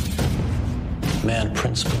 Man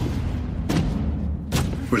principle.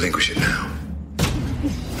 Relinquish it now.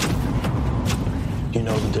 You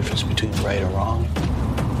know the difference between right and wrong.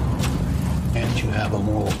 And you have a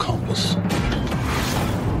moral compass.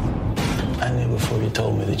 I knew before you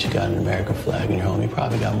told me that you got an American flag in your home. You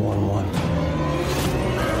probably got more than one.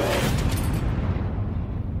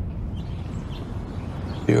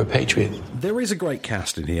 You're a patriot. There is a great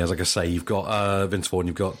cast in here, as like I say. You've got Vince Vaughn,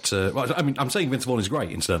 you've got... I'm saying Vince Vaughn is great,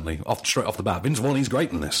 incidentally, straight off the bat. Vince Vaughn is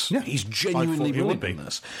great in this. Yeah. He's genuinely brilliant in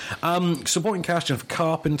this. Supporting cast, Jennifer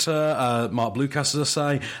Carpenter, Mark Bluecast, as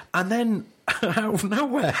I say. And then, out of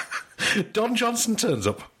nowhere, Don Johnson turns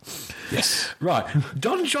up. Yes. Right.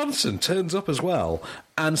 Don Johnson turns up as well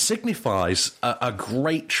and signifies a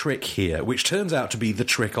great trick here, which turns out to be the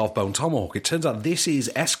trick of Bone Tomahawk. It turns out this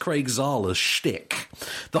is S. Craig Zala's shtick.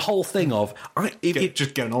 The whole thing of...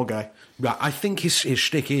 just get an old guy. Right, I think his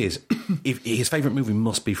shtick is, if his favourite movie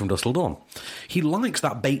must be From Dusk Till Dawn. He likes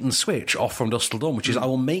that bait and switch off From Dusk Till Dawn, which is, I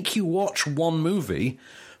will make you watch one movie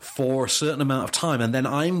for a certain amount of time, and then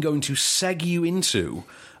I'm going to seg you into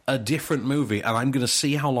a different movie, and I'm going to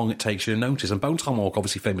see how long it takes you to notice. And Bone Tomahawk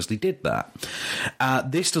obviously famously did that.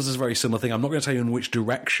 This does a very similar thing. I'm not going to tell you in which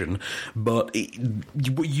direction, but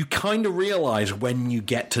you kind of realise when you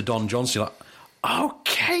get to Don Johnson, you're like,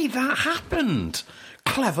 okay, that happened.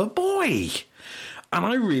 Clever boy. And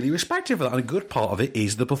I really respect him for that. And a good part of it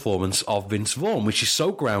is the performance of Vince Vaughn, which is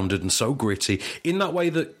so grounded and so gritty in that way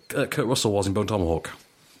that Kurt Russell was in Bone Tomahawk.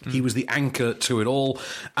 He was the anchor to it all,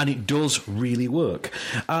 and it does really work.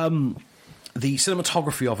 The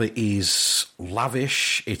cinematography of it is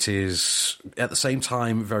lavish. It is, at the same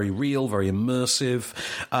time, very real, very immersive.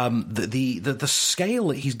 The scale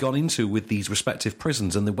that he's gone into with these respective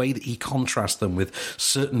prisons and the way that he contrasts them with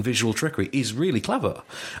certain visual trickery is really clever.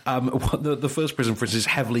 The first prison, for instance, is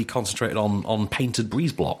heavily concentrated on painted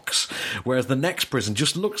breeze blocks, whereas the next prison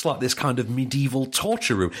just looks like this kind of medieval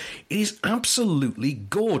torture room. It is absolutely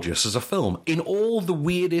gorgeous as a film in all the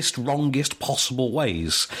weirdest, wrongest possible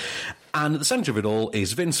ways. And at the centre of it all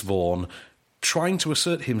is Vince Vaughn trying to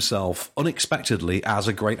assert himself unexpectedly as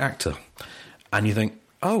a great actor. And you think,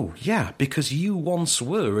 oh, yeah, because you once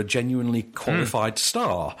were a genuinely qualified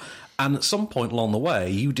star. And at some point along the way,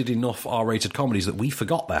 you did enough R-rated comedies that we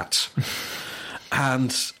forgot that.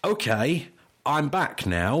 And, okay, I'm back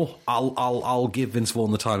now. I'll give Vince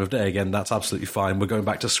Vaughn the time of day again. That's absolutely fine. We're going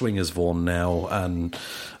back to Swingers Vaughn now and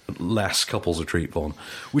less Couples Retreat Vaughn,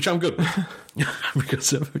 which I'm good with. Because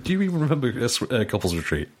do you even remember Couples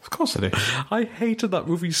Retreat? Of course I do. I hated that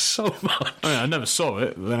movie so much. I mean, I never saw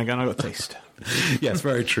it, but then again, I got taste. Yes,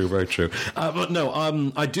 very true, very true. But no,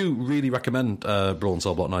 I do really recommend Brawl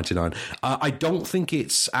Cell Block 99. I don't think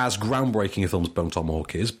it's as groundbreaking a film as Bone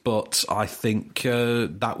Tomahawk is, but I think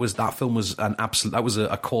that film was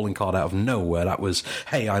a calling card out of nowhere. That was,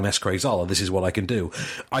 hey, I'm S. Craig Zahler, this is what I can do.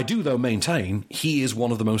 I do, though, maintain he is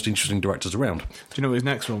one of the most interesting directors around. Do you know what his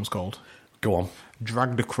next film's called? Go on.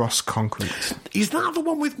 Dragged Across Concrete. Is that the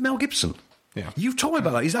one with Mel Gibson? Yeah. You've told me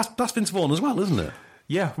about that. That's Vince Vaughn as well, isn't it?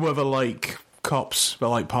 Yeah, where they're like cops, they're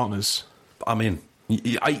like partners. I'm in.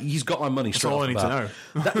 He's got my money straight off the bat. That's all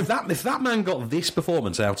I need to know. If that man got this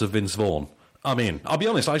performance out of Vince Vaughn, I mean, I'll be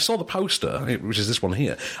honest, I saw the poster, which is this one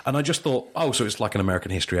here, and I just thought, oh, so it's like an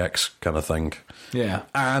American History X kind of thing. Yeah.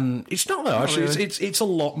 And it's not, though. Actually, really. it's a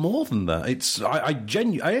lot more than that.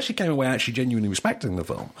 I actually came away genuinely respecting the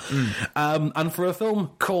film. And for a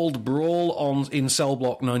film called Brawl in Cell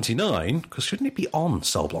Block 99, because shouldn't it be on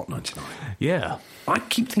Cell Block 99? Yeah. I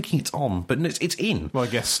keep thinking it's on, but it's in. Well, I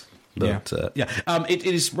guess... But, it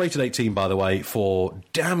is rated 18, by the way, for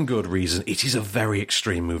damn good reason. It is a very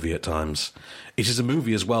extreme movie at times. It is a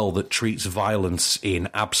movie as well that treats violence in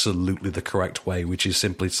absolutely the correct way, which is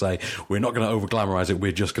simply to say, we're not going to over-glamorise it,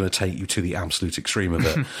 we're just going to take you to the absolute extreme of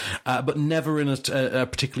it. But never in a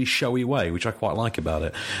particularly showy way, which I quite like about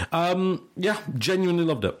it. Genuinely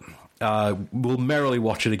loved it. We'll merrily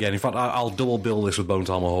watch it again. In fact, I'll double bill this with Bone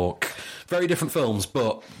Tomahawk. Very different films,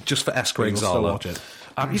 but just for S. Craig Zahler. Watch it.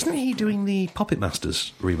 Isn't he doing the Puppet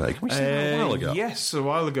Masters remake? We said that a while ago. Yes, a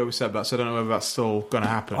while ago we said that, so I don't know whether that's still going to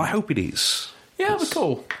happen. I hope it is. Yeah, that'd be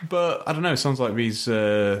cool. But I don't know, it sounds like these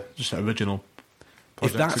just original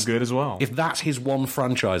projects are good as well. If that's his one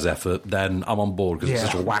franchise effort, then I'm on board because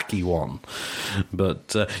it's such a wacky one. But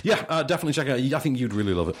definitely check it out. I think you'd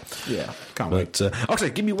really love it. Yeah, can't wait. Okay,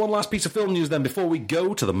 give me one last piece of film news then before we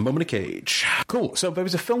go to the Moment of Cage. Cool. So there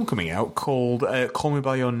was a film coming out called Call Me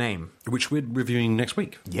By Your Name, which we're reviewing next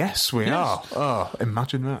week. Yes, we are. Oh,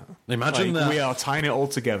 imagine that. Imagine that. We are tying it all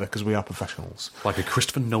together because we are professionals. Like a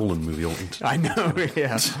Christopher Nolan movie. I know,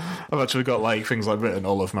 yeah. I've actually got like things like written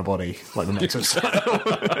all over my body, like the Nexus.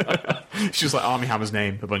 It's just like Armie Hammer's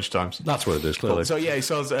name a bunch of times. That's what it is, clearly. So yeah, he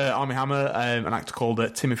stars Armie Hammer, an actor called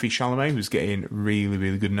Timothée Chalamet, who's getting really,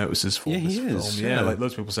 really good notices for this film. Yeah, like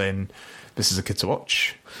loads of people saying this is a kid to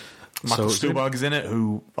watch. Michael Stuhlbarg is in it,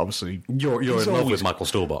 who obviously you're in love with Michael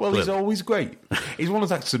Stuhlbarg. Well, he's always great. He's one of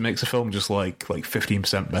those actors that makes a film just like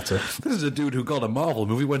 15% better. This is a dude who got a Marvel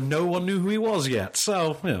movie when no one knew who he was yet.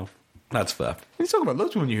 So that's fair. He's talking about loads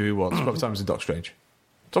of people knew who he was. By the time he was in Doctor Strange.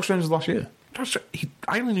 Doctor Strange was last year.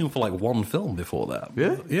 I only knew him for like one film before that.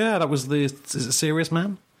 Yeah? Yeah, that was is it Serious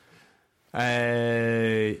Man?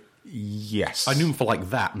 Yes. I knew him for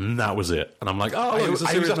like that, and that was it. And I'm like, I always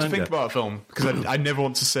have to think about a film, because I never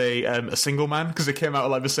want to say A Single Man, because they came out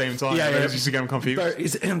at like the same time. I used to get them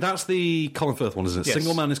confused. And that's the Colin Firth one, isn't it? Yes.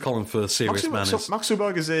 Single Man is Colin Firth, Serious Man is... Max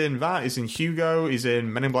Stuhlbarg is in that, he's in Hugo, he's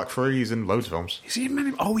in Men in Black 3, he's in loads of films. Is he in Men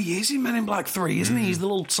in... Oh, he is in Men in Black 3, isn't he? He's the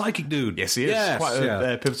little psychic dude. Yes, he is. Yes, quite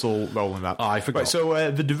a pivotal role in that. Oh, I forgot. Right,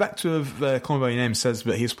 so the director of Call Me By Your Name says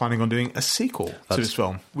that he's planning on doing a sequel to his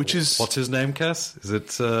film, which is... What's his name, Cass? Is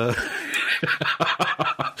it...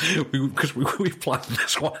 Because we've planned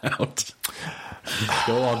this one out.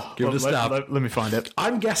 Go on, give it a stab. Let me find it.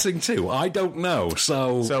 I'm guessing too. I don't know.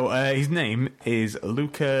 So his name is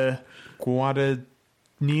Luca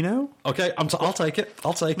Guadagnino. Okay, I'll take it.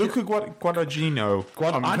 Luca Guadagnino.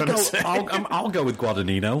 I'll go with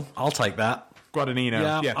Guadagnino. I'll take that.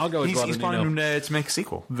 Guadagnino. Yeah, I'll go with Guadagnino. He's planning to make a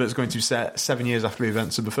sequel that's going to be set 7 years after the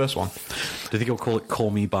events of the first one. Do you think he'll call it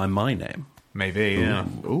Call Me By My Name? Maybe, yeah.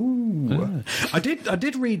 Ooh. I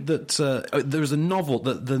did read that there was a novel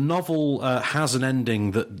that the novel has an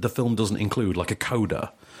ending that the film doesn't include, like a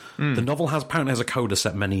coda. The novel apparently has a coda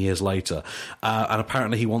set many years later, and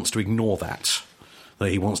apparently he wants to ignore that. That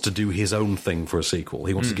he wants to do his own thing for a sequel.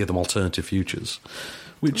 He wants to give them alternative futures,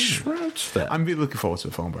 which fair. I'm really looking forward to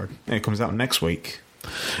it, Thornburg. It comes out next week.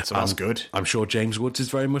 So that's good. I'm sure James Woods is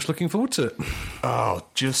very much looking forward to it. Oh,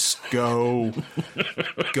 just go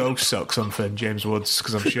suck something, James Woods,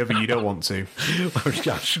 because I'm sure that you don't want to. Yeah,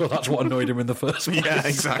 I'm sure that's what annoyed him in the first place. Yeah,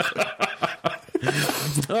 exactly.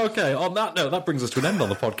 Okay, on that note, that brings us to an end on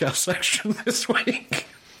the podcast section this week.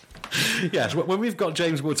 Yes, when we've got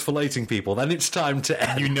James Woods filleting people, then it's time to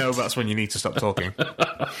end. You know that's when you need to stop talking.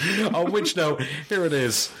 On which note, here it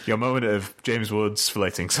is. Your moment of James Woods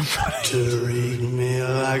filleting somebody. Treat me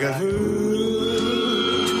like a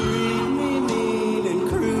fool, treat me mean and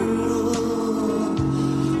cruel,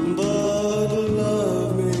 but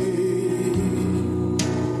love me.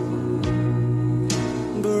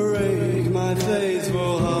 Break my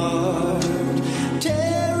faithful heart,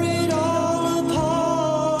 tear it all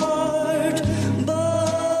apart,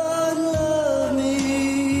 but love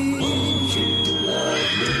me. Won't you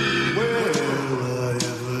love me?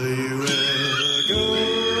 Wherever you ever go,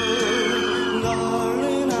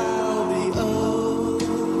 darling, I'll be oh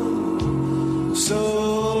so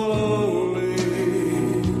lonely.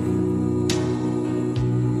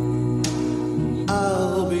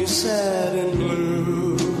 I'll be sad and